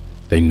marked.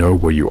 They know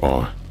where you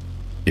are.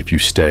 If you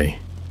stay,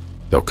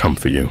 they'll come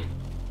for you."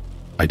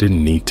 I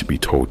didn't need to be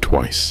told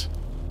twice.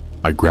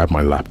 I grabbed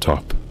my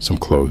laptop, some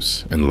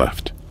clothes, and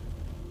left.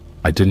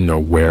 I didn't know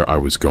where I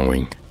was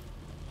going.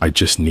 I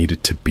just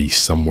needed to be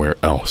somewhere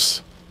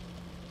else.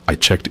 I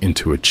checked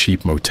into a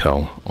cheap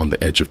motel on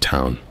the edge of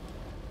town,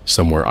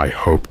 somewhere I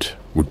hoped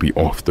would be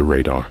off the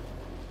radar.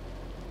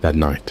 That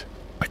night,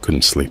 I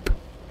couldn't sleep.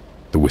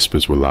 The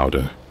whispers were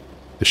louder,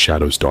 the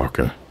shadows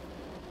darker.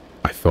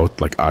 I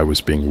felt like I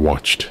was being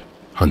watched,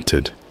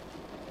 hunted.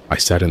 I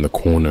sat in the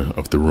corner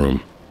of the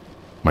room,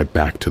 my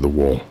back to the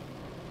wall,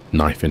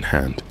 knife in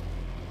hand.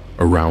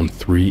 Around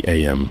 3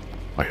 a.m.,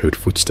 I heard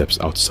footsteps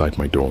outside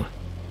my door,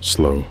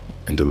 slow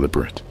and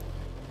deliberate.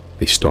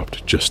 They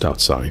stopped just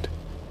outside,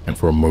 and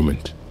for a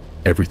moment,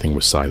 everything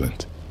was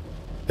silent.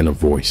 Then a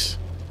voice,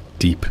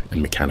 deep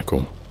and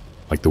mechanical,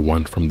 like the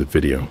one from the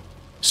video,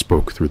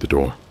 spoke through the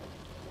door.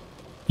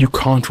 "You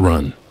can't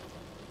run.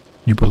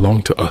 You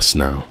belong to us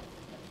now."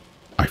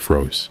 I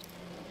froze,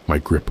 my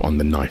grip on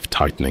the knife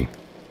tightening.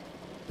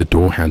 The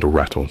door handle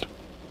rattled,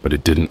 but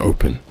it didn't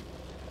open.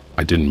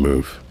 I didn't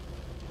move,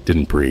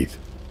 didn't breathe.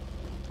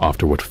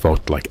 After what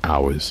felt like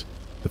hours,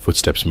 the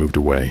footsteps moved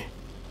away,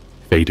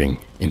 fading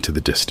into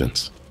the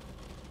distance.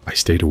 I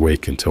stayed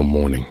awake until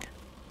morning,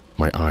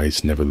 my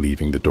eyes never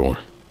leaving the door.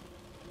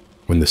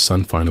 When the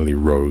sun finally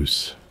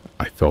rose,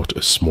 I felt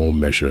a small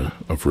measure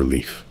of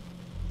relief.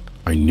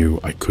 I knew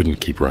I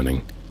couldn't keep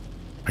running.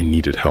 I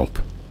needed help.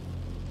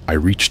 I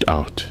reached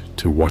out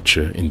to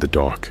Watcher in the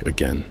dark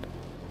again,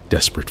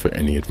 desperate for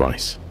any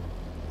advice.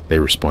 They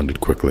responded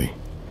quickly.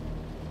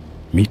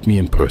 "Meet me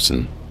in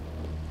person.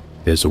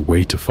 There's a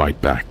way to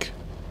fight back,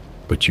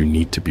 but you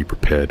need to be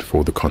prepared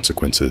for the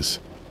consequences."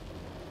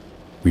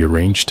 We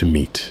arranged to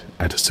meet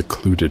at a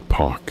secluded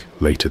park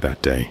later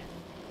that day.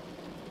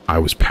 I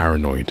was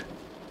paranoid,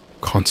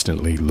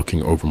 constantly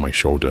looking over my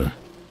shoulder,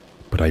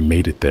 but I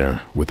made it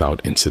there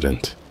without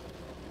incident.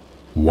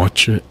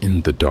 Watcher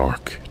in the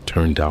dark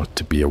turned out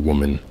to be a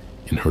woman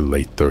in her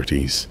late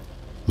 30s,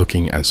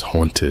 looking as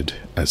haunted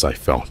as I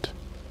felt.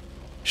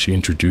 She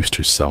introduced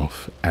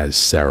herself as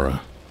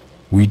Sarah.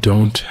 "We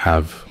don't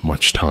have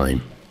much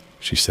time,"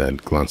 she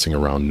said, glancing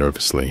around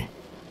nervously.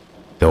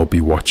 "They'll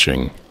be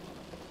watching."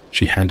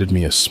 She handed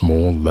me a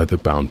small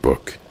leather-bound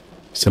book,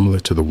 similar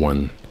to the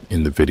one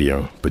in the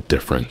video, but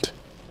different.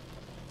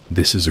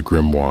 "This is a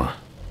grimoire.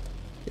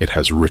 It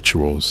has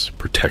rituals,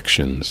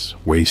 protections,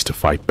 ways to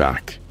fight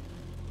back,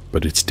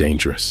 but it's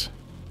dangerous.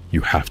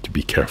 You have to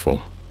be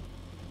careful."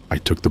 I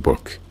took the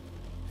book,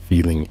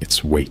 feeling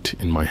its weight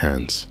in my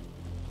hands.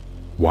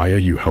 "Why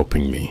are you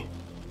helping me?"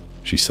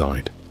 she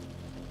sighed.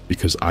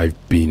 "Because I've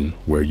been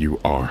where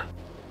you are.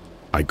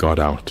 I got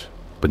out,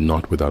 but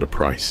not without a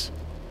price.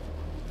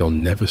 They'll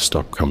never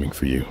stop coming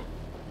for you,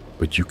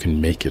 but you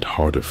can make it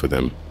harder for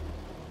them.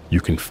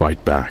 You can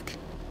fight back."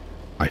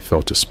 I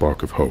felt a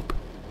spark of hope.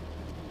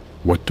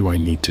 "What do I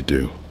need to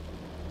do?"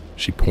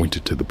 She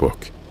pointed to the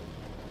book.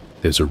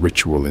 "There's a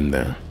ritual in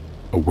there,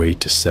 a way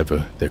to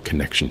sever their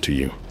connection to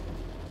you.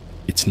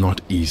 It's not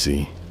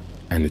easy,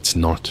 and it's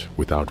not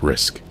without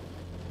risk,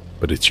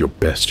 but it's your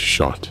best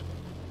shot."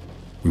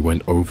 We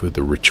went over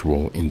the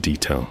ritual in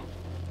detail.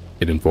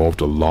 It involved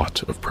a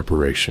lot of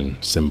preparation,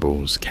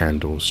 symbols,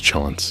 candles,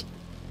 chants.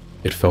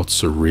 It felt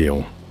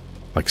surreal,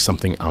 like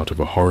something out of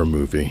a horror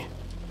movie,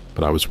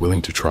 but I was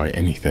willing to try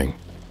anything.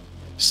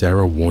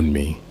 Sarah warned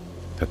me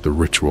that the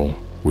ritual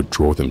would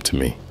draw them to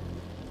me,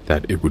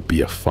 that it would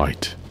be a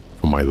fight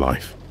for my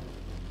life.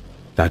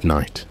 That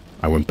night,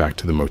 I went back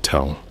to the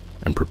motel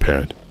and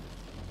prepared.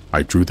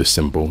 I drew the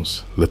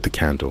symbols, lit the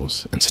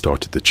candles, and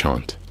started the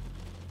chant.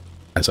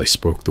 As I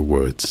spoke the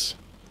words,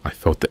 I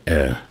felt the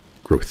air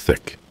grow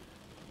thick,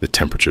 the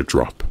temperature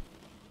drop.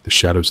 The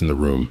shadows in the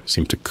room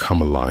seemed to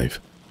come alive,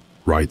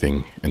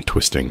 writhing and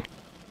twisting.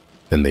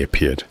 Then they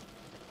appeared.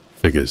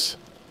 Figures,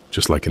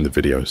 just like in the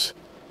videos.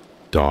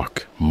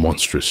 Dark,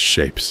 monstrous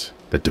shapes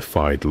that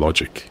defied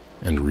logic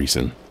and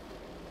reason.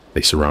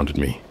 They surrounded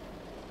me,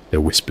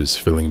 their whispers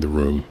filling the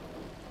room,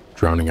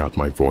 drowning out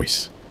my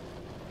voice.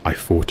 I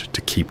fought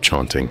to keep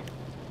chanting,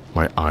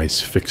 my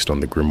eyes fixed on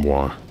the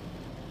grimoire,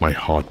 my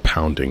heart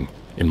pounding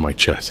in my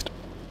chest.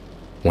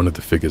 One of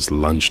the figures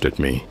lunged at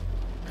me,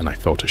 and I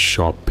felt a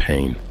sharp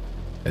pain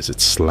as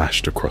it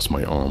slashed across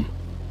my arm.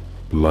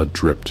 Blood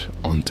dripped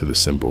onto the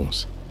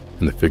symbols,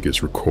 and the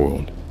figures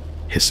recoiled,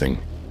 hissing.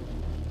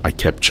 I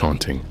kept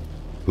chanting,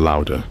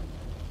 louder,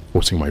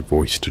 forcing my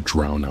voice to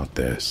drown out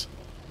theirs.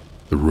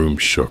 The room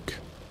shook,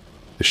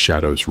 the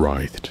shadows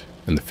writhed,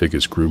 and the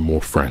figures grew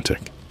more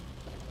frantic.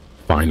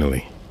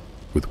 Finally,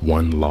 with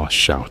one last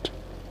shout,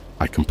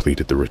 I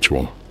completed the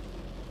ritual.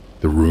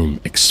 The room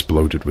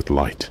exploded with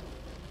light,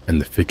 and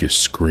the figures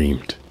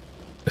screamed,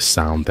 a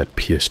sound that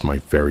pierced my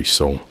very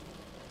soul.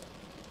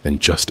 Then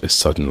just as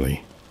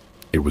suddenly,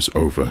 it was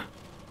over.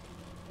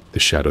 The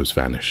shadows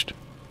vanished.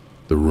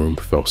 The room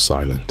fell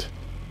silent,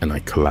 and I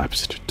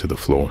collapsed to the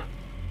floor,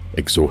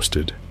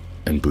 exhausted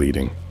and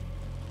bleeding.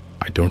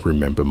 I don't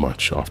remember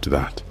much after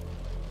that.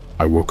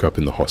 I woke up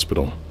in the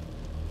hospital,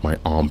 my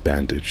arm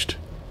bandaged,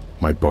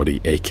 my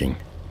body aching.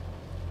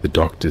 The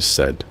doctors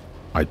said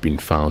I'd been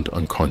found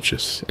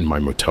unconscious in my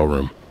motel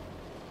room,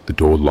 the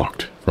door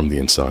locked from the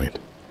inside.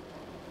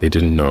 They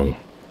didn't know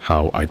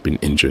how I'd been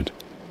injured,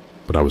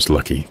 but I was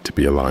lucky to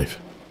be alive.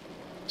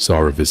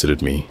 Sarah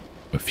visited me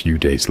a few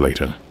days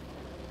later.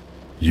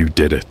 "You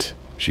did it,"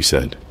 she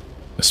said,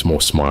 a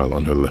small smile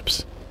on her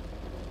lips.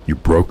 "You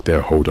broke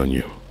their hold on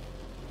you,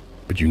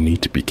 but you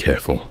need to be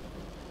careful.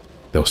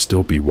 They'll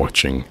still be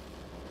watching,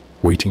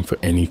 waiting for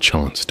any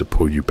chance to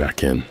pull you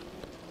back in."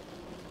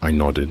 I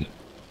nodded,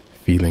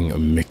 feeling a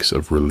mix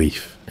of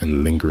relief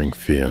and lingering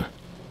fear.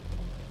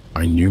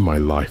 I knew my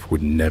life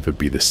would never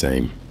be the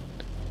same,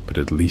 but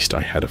at least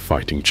I had a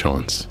fighting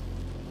chance.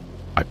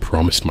 I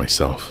promised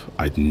myself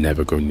I'd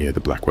never go near the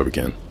black web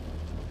again.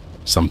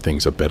 Some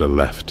things are better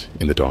left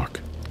in the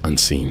dark,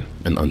 unseen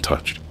and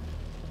untouched.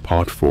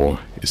 Part 4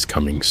 is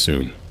coming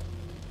soon.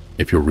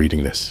 If you're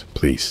reading this,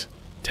 please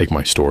take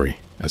my story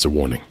as a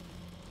warning.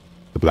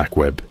 The black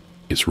web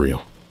is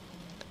real,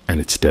 and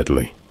it's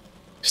deadly.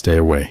 Stay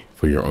away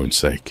for your own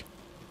sake.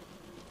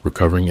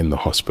 Recovering in the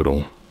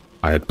hospital,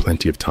 I had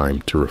plenty of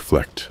time to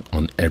reflect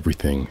on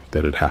everything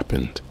that had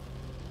happened.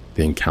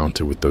 The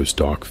encounter with those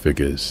dark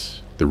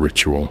figures, the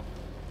ritual,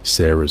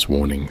 Sarah's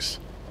warnings.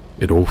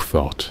 It all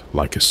felt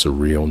like a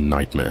surreal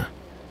nightmare,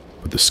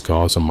 but the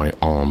scars on my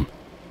arm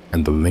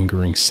and the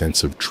lingering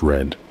sense of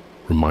dread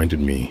reminded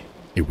me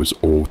it was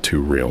all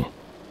too real.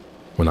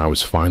 When I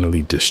was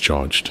finally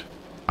discharged,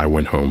 I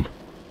went home,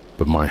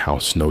 but my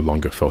house no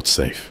longer felt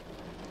safe.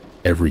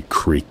 Every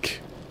creak,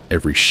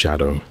 every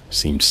shadow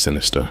seemed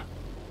sinister.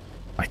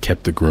 I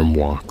kept the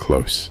grimoire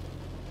close,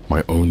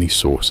 my only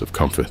source of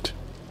comfort.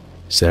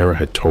 Sarah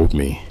had told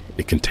me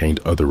it contained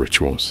other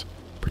rituals,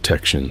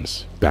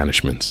 protections,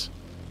 banishments,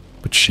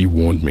 but she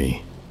warned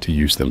me to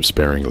use them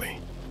sparingly.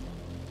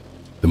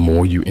 The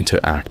more you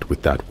interact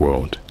with that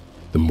world,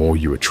 the more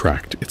you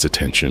attract its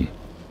attention,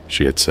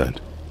 she had said.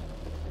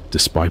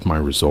 Despite my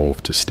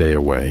resolve to stay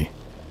away,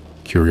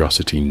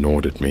 curiosity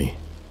gnawed at me.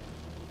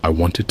 I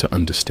wanted to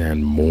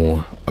understand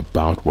more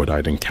about what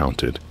I'd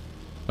encountered,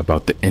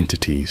 about the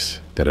entities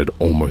that had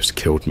almost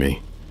killed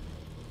me.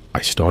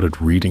 I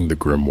started reading the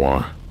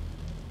grimoire,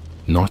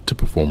 not to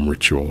perform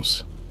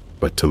rituals,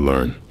 but to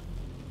learn.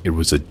 It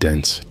was a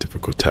dense,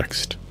 difficult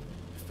text,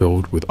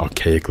 filled with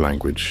archaic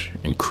language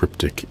and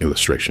cryptic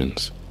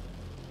illustrations.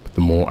 But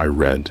the more I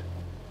read,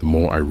 the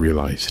more I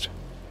realized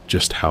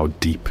just how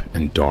deep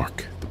and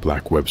dark the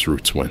black web's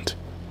roots went.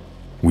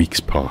 Weeks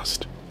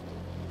passed.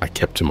 I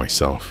kept to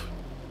myself,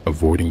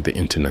 avoiding the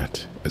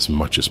internet as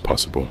much as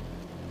possible.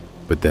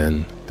 But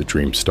then the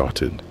dream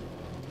started.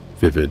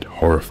 Vivid,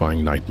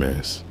 horrifying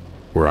nightmares,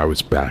 where I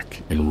was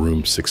back in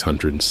room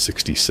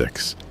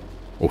 666,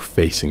 or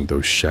facing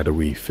those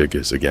shadowy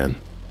figures again.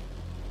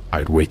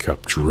 I'd wake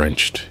up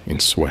drenched in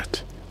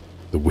sweat,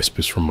 the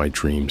whispers from my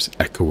dreams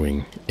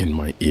echoing in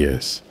my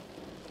ears.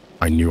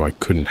 I knew I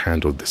couldn't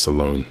handle this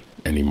alone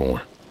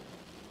anymore.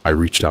 I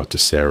reached out to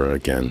Sarah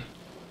again.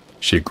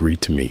 She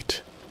agreed to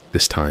meet,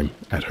 this time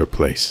at her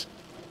place.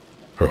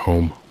 Her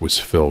home was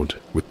filled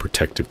with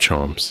protective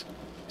charms,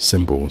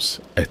 symbols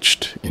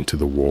etched into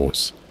the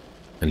walls,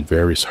 and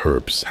various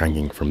herbs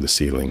hanging from the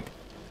ceiling.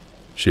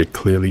 She had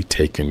clearly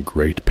taken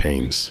great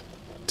pains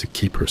to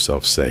keep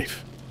herself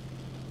safe.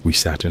 We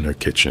sat in her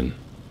kitchen,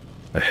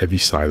 a heavy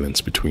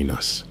silence between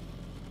us.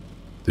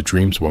 The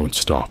dreams won't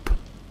stop,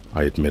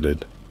 I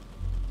admitted.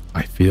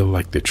 I feel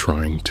like they're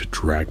trying to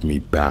drag me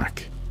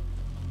back.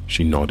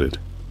 She nodded,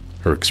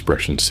 her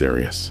expression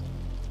serious.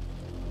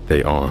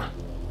 They are.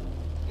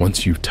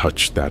 Once you've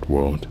touched that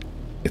world,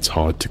 it's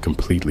hard to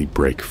completely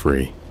break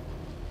free.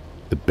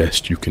 The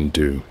best you can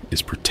do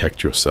is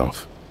protect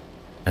yourself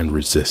and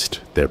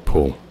resist their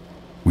pull.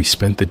 We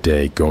spent the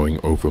day going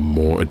over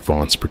more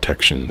advanced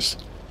protections,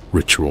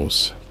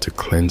 rituals to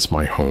cleanse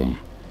my home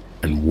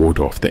and ward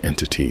off the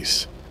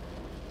entities.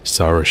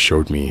 Sarah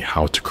showed me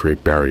how to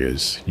create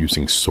barriers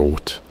using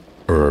salt,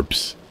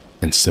 herbs,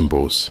 and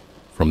symbols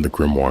from the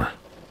grimoire.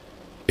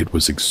 It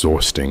was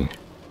exhausting,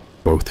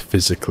 both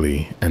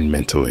physically and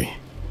mentally,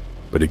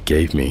 but it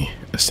gave me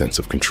a sense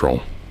of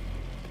control.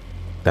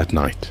 That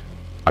night,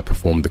 I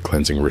performed the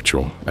cleansing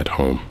ritual at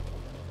home.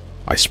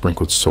 I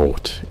sprinkled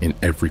salt in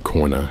every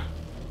corner,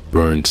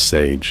 burned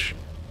sage,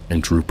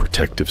 and drew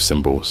protective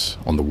symbols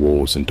on the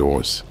walls and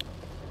doors.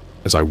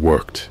 As I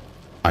worked,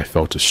 I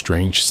felt a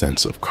strange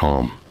sense of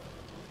calm.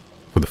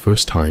 For the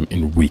first time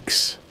in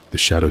weeks, the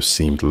shadows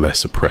seemed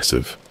less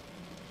oppressive.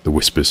 The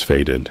whispers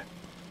faded.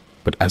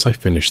 But as I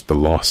finished the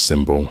last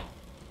symbol,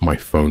 my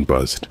phone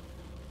buzzed.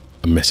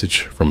 A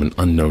message from an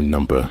unknown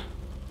number.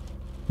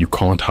 "You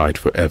can't hide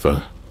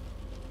forever."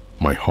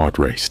 My heart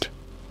raced.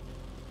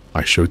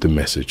 I showed the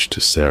message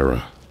to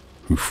Sarah,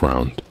 who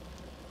frowned.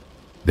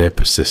 "They're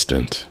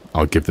persistent,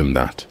 I'll give them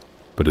that,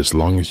 but as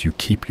long as you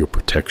keep your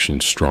protection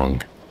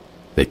strong,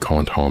 they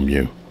can't harm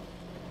you."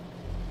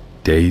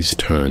 Days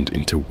turned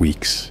into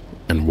weeks,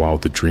 and while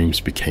the dreams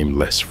became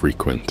less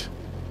frequent,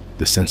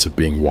 the sense of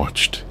being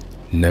watched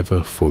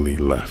never fully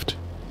left.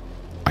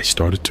 I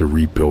started to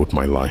rebuild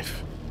my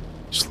life,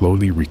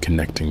 slowly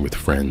reconnecting with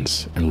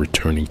friends and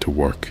returning to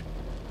work.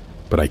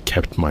 But I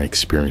kept my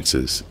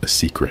experiences a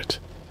secret.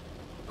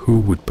 Who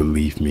would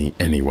believe me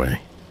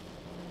anyway?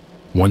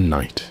 One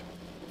night,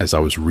 as I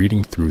was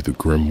reading through the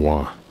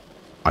grimoire,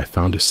 I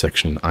found a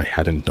section I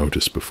hadn't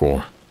noticed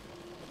before.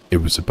 It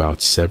was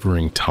about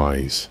severing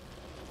ties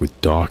with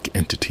dark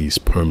entities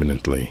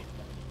permanently.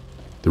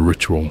 The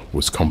ritual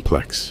was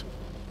complex,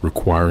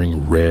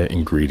 requiring rare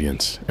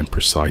ingredients and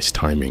precise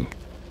timing,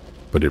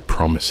 but it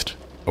promised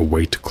a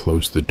way to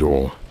close the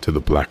door to the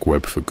black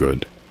web for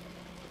good.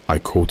 I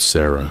called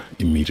Sarah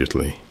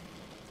immediately.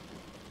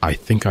 "I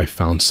think I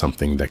found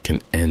something that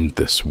can end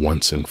this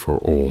once and for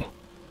all."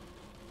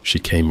 She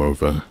came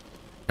over,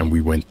 and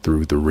we went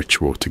through the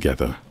ritual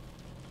together.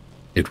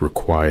 It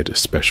required a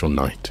special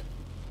night,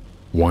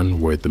 one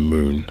where the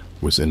moon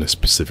was in a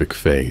specific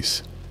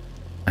phase,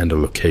 and a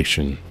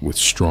location with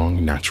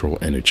strong natural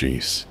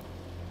energies.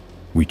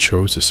 We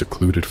chose a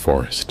secluded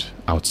forest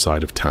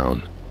outside of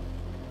town,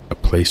 a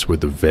place where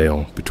the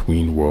veil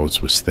between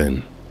worlds was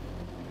thin.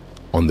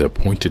 On the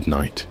appointed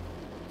night,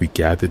 we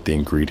gathered the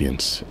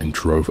ingredients and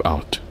drove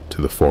out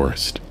to the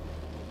forest.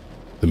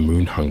 The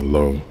moon hung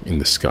low in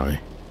the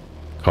sky,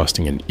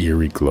 casting an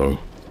eerie glow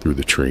through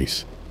the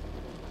trees.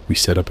 We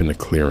set up in a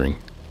clearing,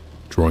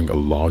 drawing a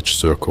large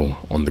circle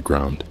on the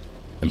ground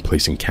and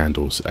placing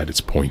candles at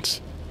its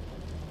points.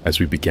 As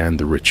we began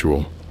the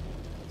ritual,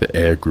 the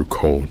air grew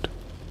cold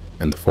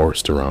and the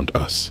forest around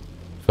us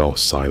fell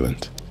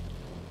silent.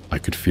 I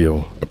could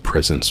feel a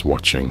presence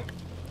watching,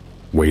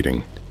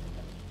 waiting.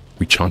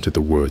 We chanted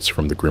the words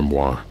from the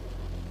grimoire,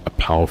 a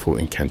powerful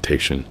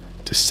incantation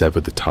to sever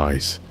the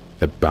ties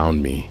that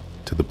bound me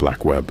to the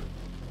black web.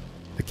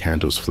 The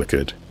candles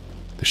flickered,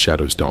 the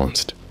shadows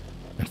danced,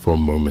 and for a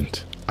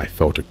moment I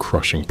felt a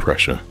crushing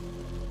pressure,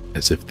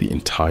 as if the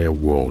entire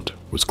world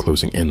was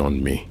closing in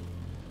on me.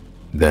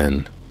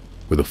 Then,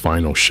 with a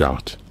final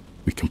shout,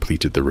 we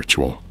completed the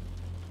ritual.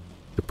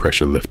 The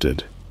pressure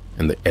lifted,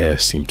 and the air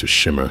seemed to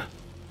shimmer.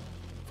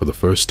 For the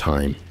first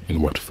time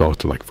in what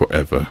felt like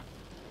forever,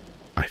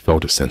 I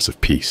felt a sense of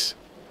peace.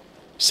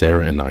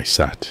 Sarah and I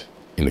sat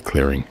in the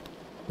clearing,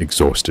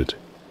 exhausted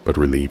but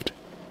relieved.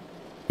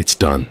 "It's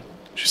done,"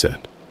 she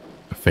said,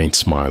 a faint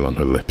smile on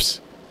her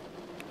lips.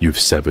 "You've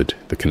severed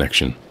the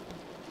connection.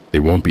 They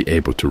won't be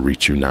able to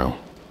reach you now."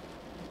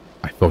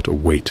 I felt a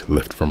weight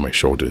lift from my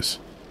shoulders.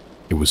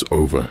 It was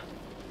over.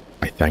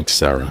 I thanked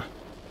Sarah,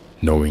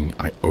 knowing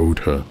I owed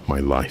her my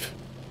life.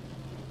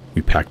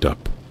 We packed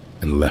up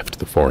and left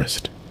the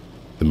forest,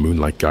 the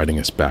moonlight guiding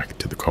us back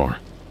to the car.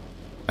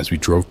 As we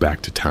drove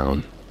back to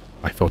town,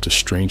 I felt a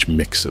strange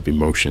mix of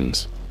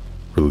emotions,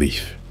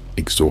 relief,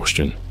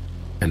 exhaustion,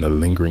 and a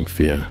lingering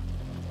fear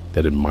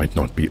that it might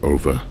not be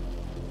over.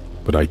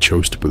 But I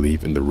chose to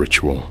believe in the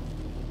ritual,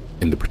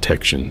 in the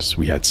protections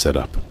we had set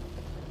up.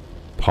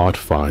 Part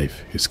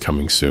 5 is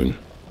coming soon.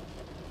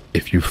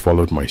 If you've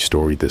followed my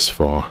story this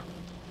far,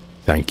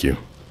 thank you.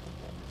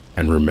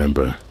 And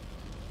remember,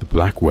 the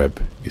black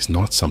web is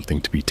not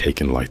something to be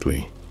taken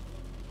lightly.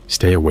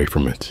 Stay away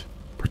from it,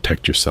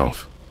 protect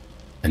yourself,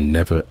 and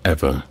never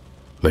ever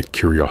let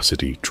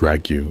curiosity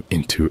drag you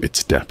into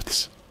its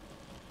depths.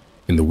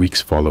 In the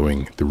weeks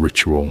following the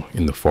ritual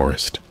in the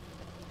forest,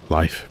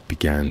 life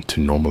began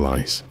to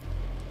normalize.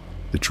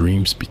 The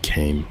dreams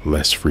became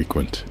less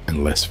frequent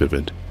and less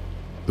vivid.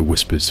 The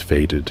whispers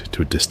faded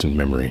to a distant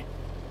memory,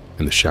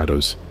 and the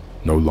shadows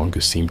no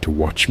longer seemed to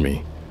watch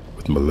me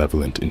with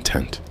malevolent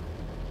intent.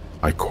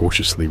 I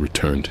cautiously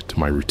returned to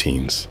my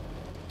routines,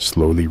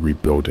 slowly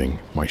rebuilding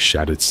my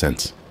shattered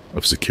sense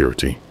of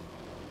security.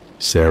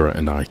 Sarah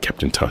and I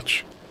kept in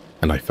touch,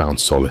 and I found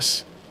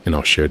solace in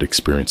our shared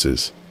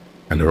experiences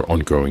and her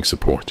ongoing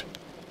support.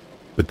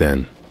 But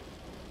then,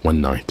 one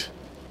night,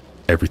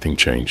 everything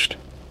changed.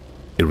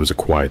 It was a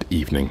quiet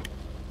evening.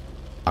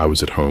 I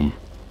was at home,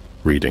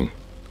 reading,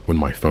 when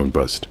my phone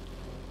buzzed.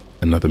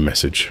 Another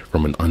message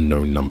from an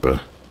unknown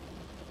number.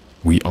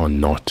 "We are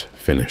not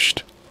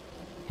finished."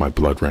 My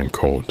blood ran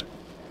cold.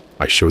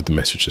 I showed the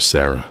message to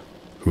Sarah,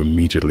 who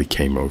immediately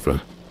came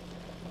over.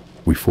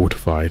 We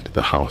fortified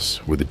the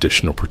house with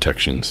additional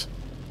protections,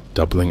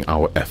 doubling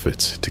our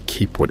efforts to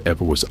keep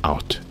whatever was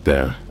out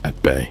there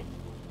at bay.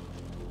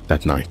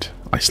 That night,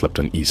 I slept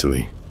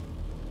uneasily.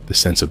 The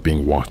sense of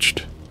being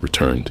watched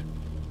returned,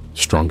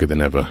 stronger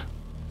than ever.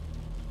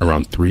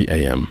 Around 3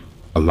 a.m.,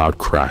 a loud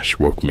crash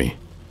woke me.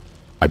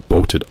 I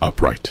bolted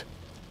upright,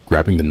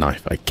 grabbing the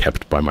knife I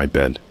kept by my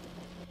bed.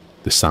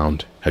 The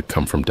sound had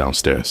come from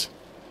downstairs.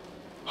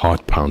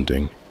 Heart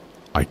pounding,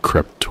 I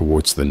crept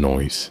towards the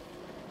noise,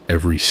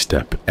 every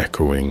step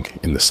echoing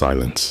in the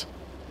silence.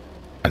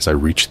 As I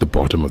reached the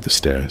bottom of the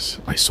stairs,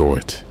 I saw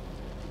it.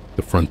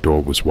 The front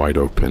door was wide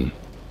open,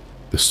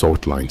 the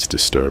salt lines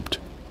disturbed.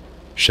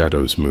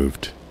 Shadows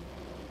moved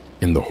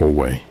in the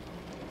hallway,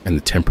 and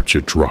the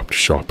temperature dropped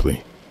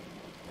sharply.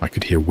 I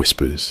could hear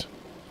whispers,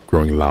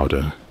 growing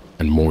louder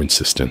and more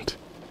insistent.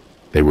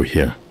 They were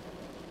here.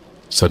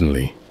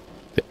 Suddenly,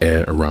 the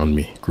air around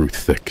me grew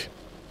thick,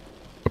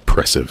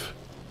 oppressive.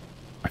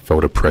 I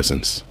felt a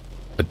presence,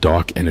 a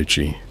dark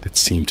energy that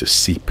seemed to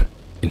seep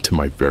into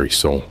my very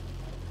soul.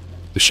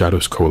 The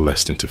shadows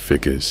coalesced into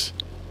figures,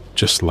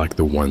 just like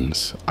the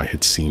ones I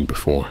had seen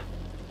before.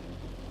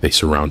 They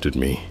surrounded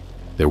me,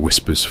 their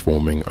whispers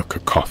forming a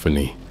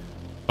cacophony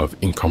of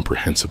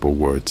incomprehensible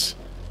words.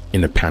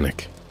 In a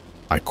panic,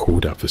 I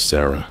called out for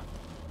Sarah,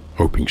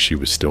 hoping she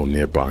was still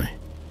nearby.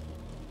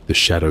 The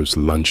shadows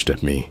lunged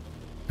at me,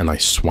 and I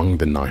swung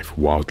the knife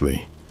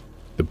wildly,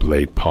 the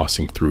blade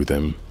passing through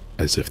them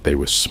as if they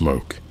were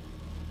smoke.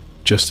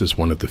 Just as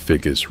one of the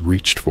figures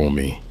reached for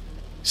me,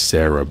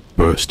 Sarah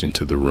burst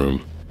into the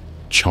room,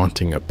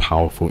 chanting a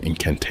powerful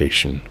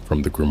incantation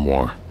from the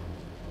grimoire.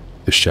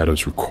 The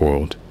shadows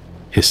recoiled,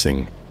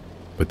 hissing,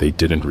 but they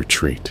didn't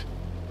retreat.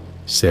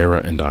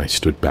 Sarah and I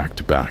stood back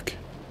to back,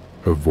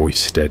 her voice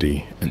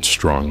steady and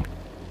strong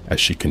as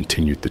she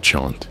continued the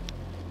chant.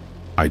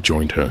 I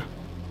joined her,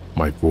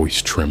 my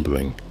voice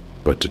trembling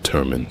but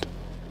determined.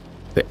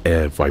 The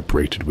air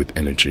vibrated with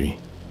energy,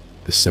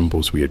 the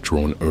symbols we had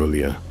drawn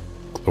earlier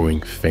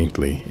glowing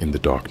faintly in the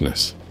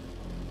darkness.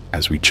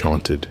 As we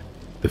chanted,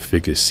 the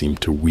figures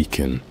seemed to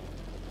weaken,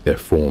 their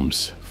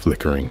forms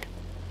flickering.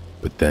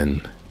 But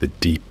then the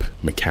deep,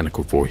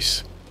 mechanical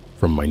voice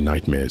from my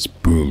nightmares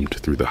boomed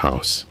through the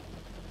house.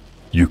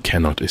 You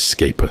cannot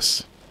escape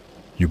us.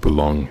 You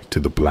belong to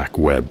the black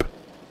web.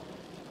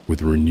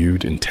 With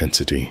renewed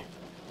intensity,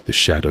 the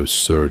shadows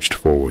surged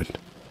forward.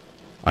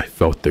 I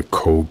felt their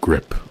cold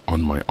grip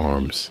on my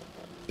arms,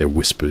 their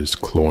whispers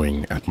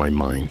clawing at my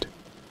mind.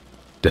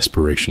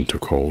 Desperation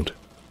took hold,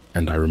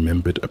 and I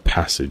remembered a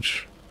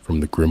passage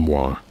from the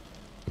grimoire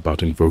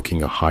about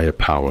invoking a higher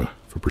power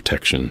for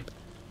protection.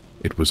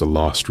 It was a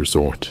last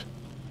resort,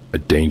 a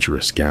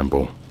dangerous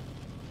gamble.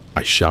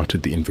 I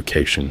shouted the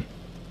invocation,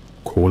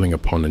 calling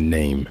upon a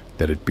name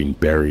that had been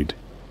buried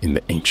in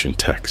the ancient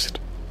text.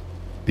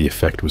 The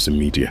effect was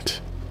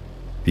immediate.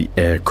 The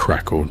air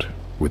crackled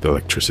with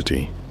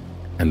electricity,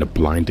 and a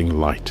blinding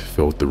light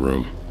filled the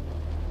room.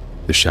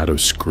 The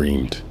shadows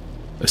screamed,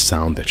 a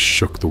sound that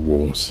shook the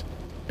walls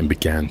and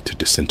began to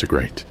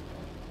disintegrate,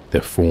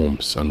 their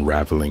forms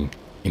unraveling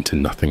into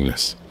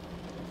nothingness.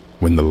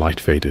 When the light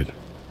faded,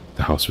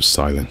 the house was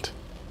silent.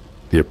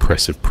 The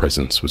oppressive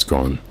presence was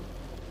gone.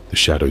 The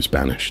shadows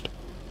vanished.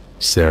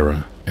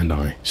 Sarah and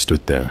I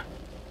stood there,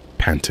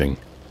 panting,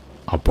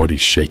 our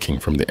bodies shaking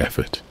from the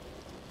effort.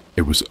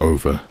 It was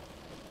over,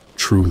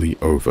 truly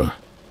over.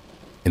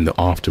 In the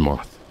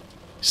aftermath,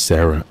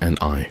 Sarah and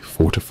I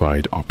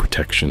fortified our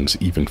protections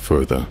even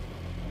further,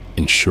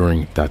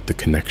 ensuring that the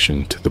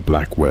connection to the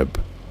black web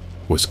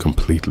was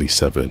completely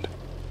severed.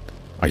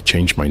 I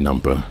changed my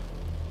number,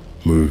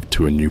 moved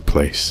to a new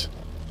place,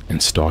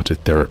 and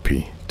started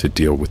therapy to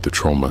deal with the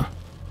trauma.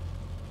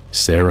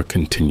 Sarah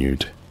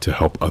continued to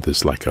help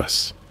others like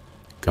us,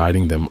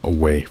 guiding them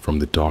away from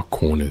the dark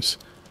corners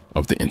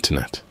of the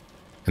internet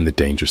and the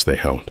dangers they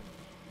held.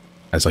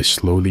 As I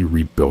slowly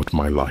rebuilt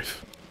my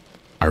life,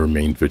 I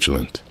remained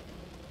vigilant.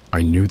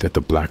 I knew that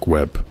the black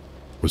web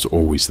was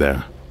always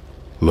there,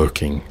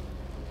 lurking,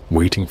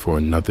 waiting for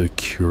another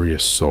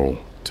curious soul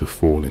to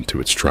fall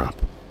into its trap.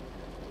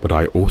 But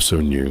I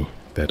also knew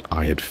that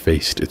I had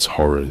faced its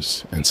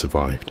horrors and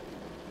survived.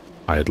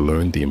 I had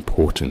learned the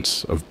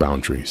importance of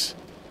boundaries,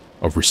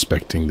 of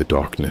respecting the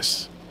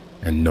darkness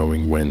and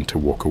knowing when to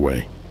walk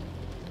away.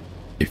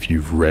 If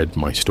you've read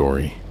my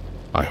story,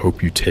 I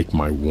hope you take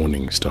my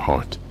warnings to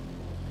heart.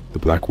 The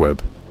black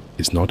web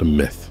is not a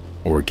myth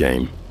or a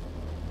game.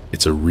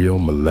 It's a real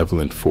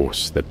malevolent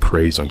force that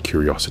preys on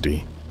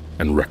curiosity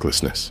and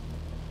recklessness.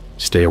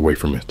 Stay away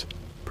from it,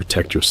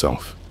 protect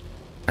yourself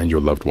and your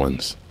loved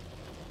ones,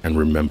 and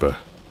remember,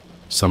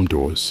 some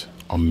doors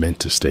are meant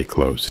to stay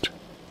closed.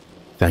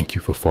 Thank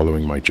you for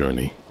following my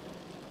journey.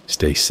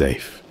 Stay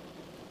safe,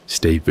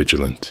 stay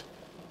vigilant,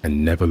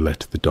 and never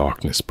let the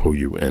darkness pull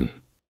you in.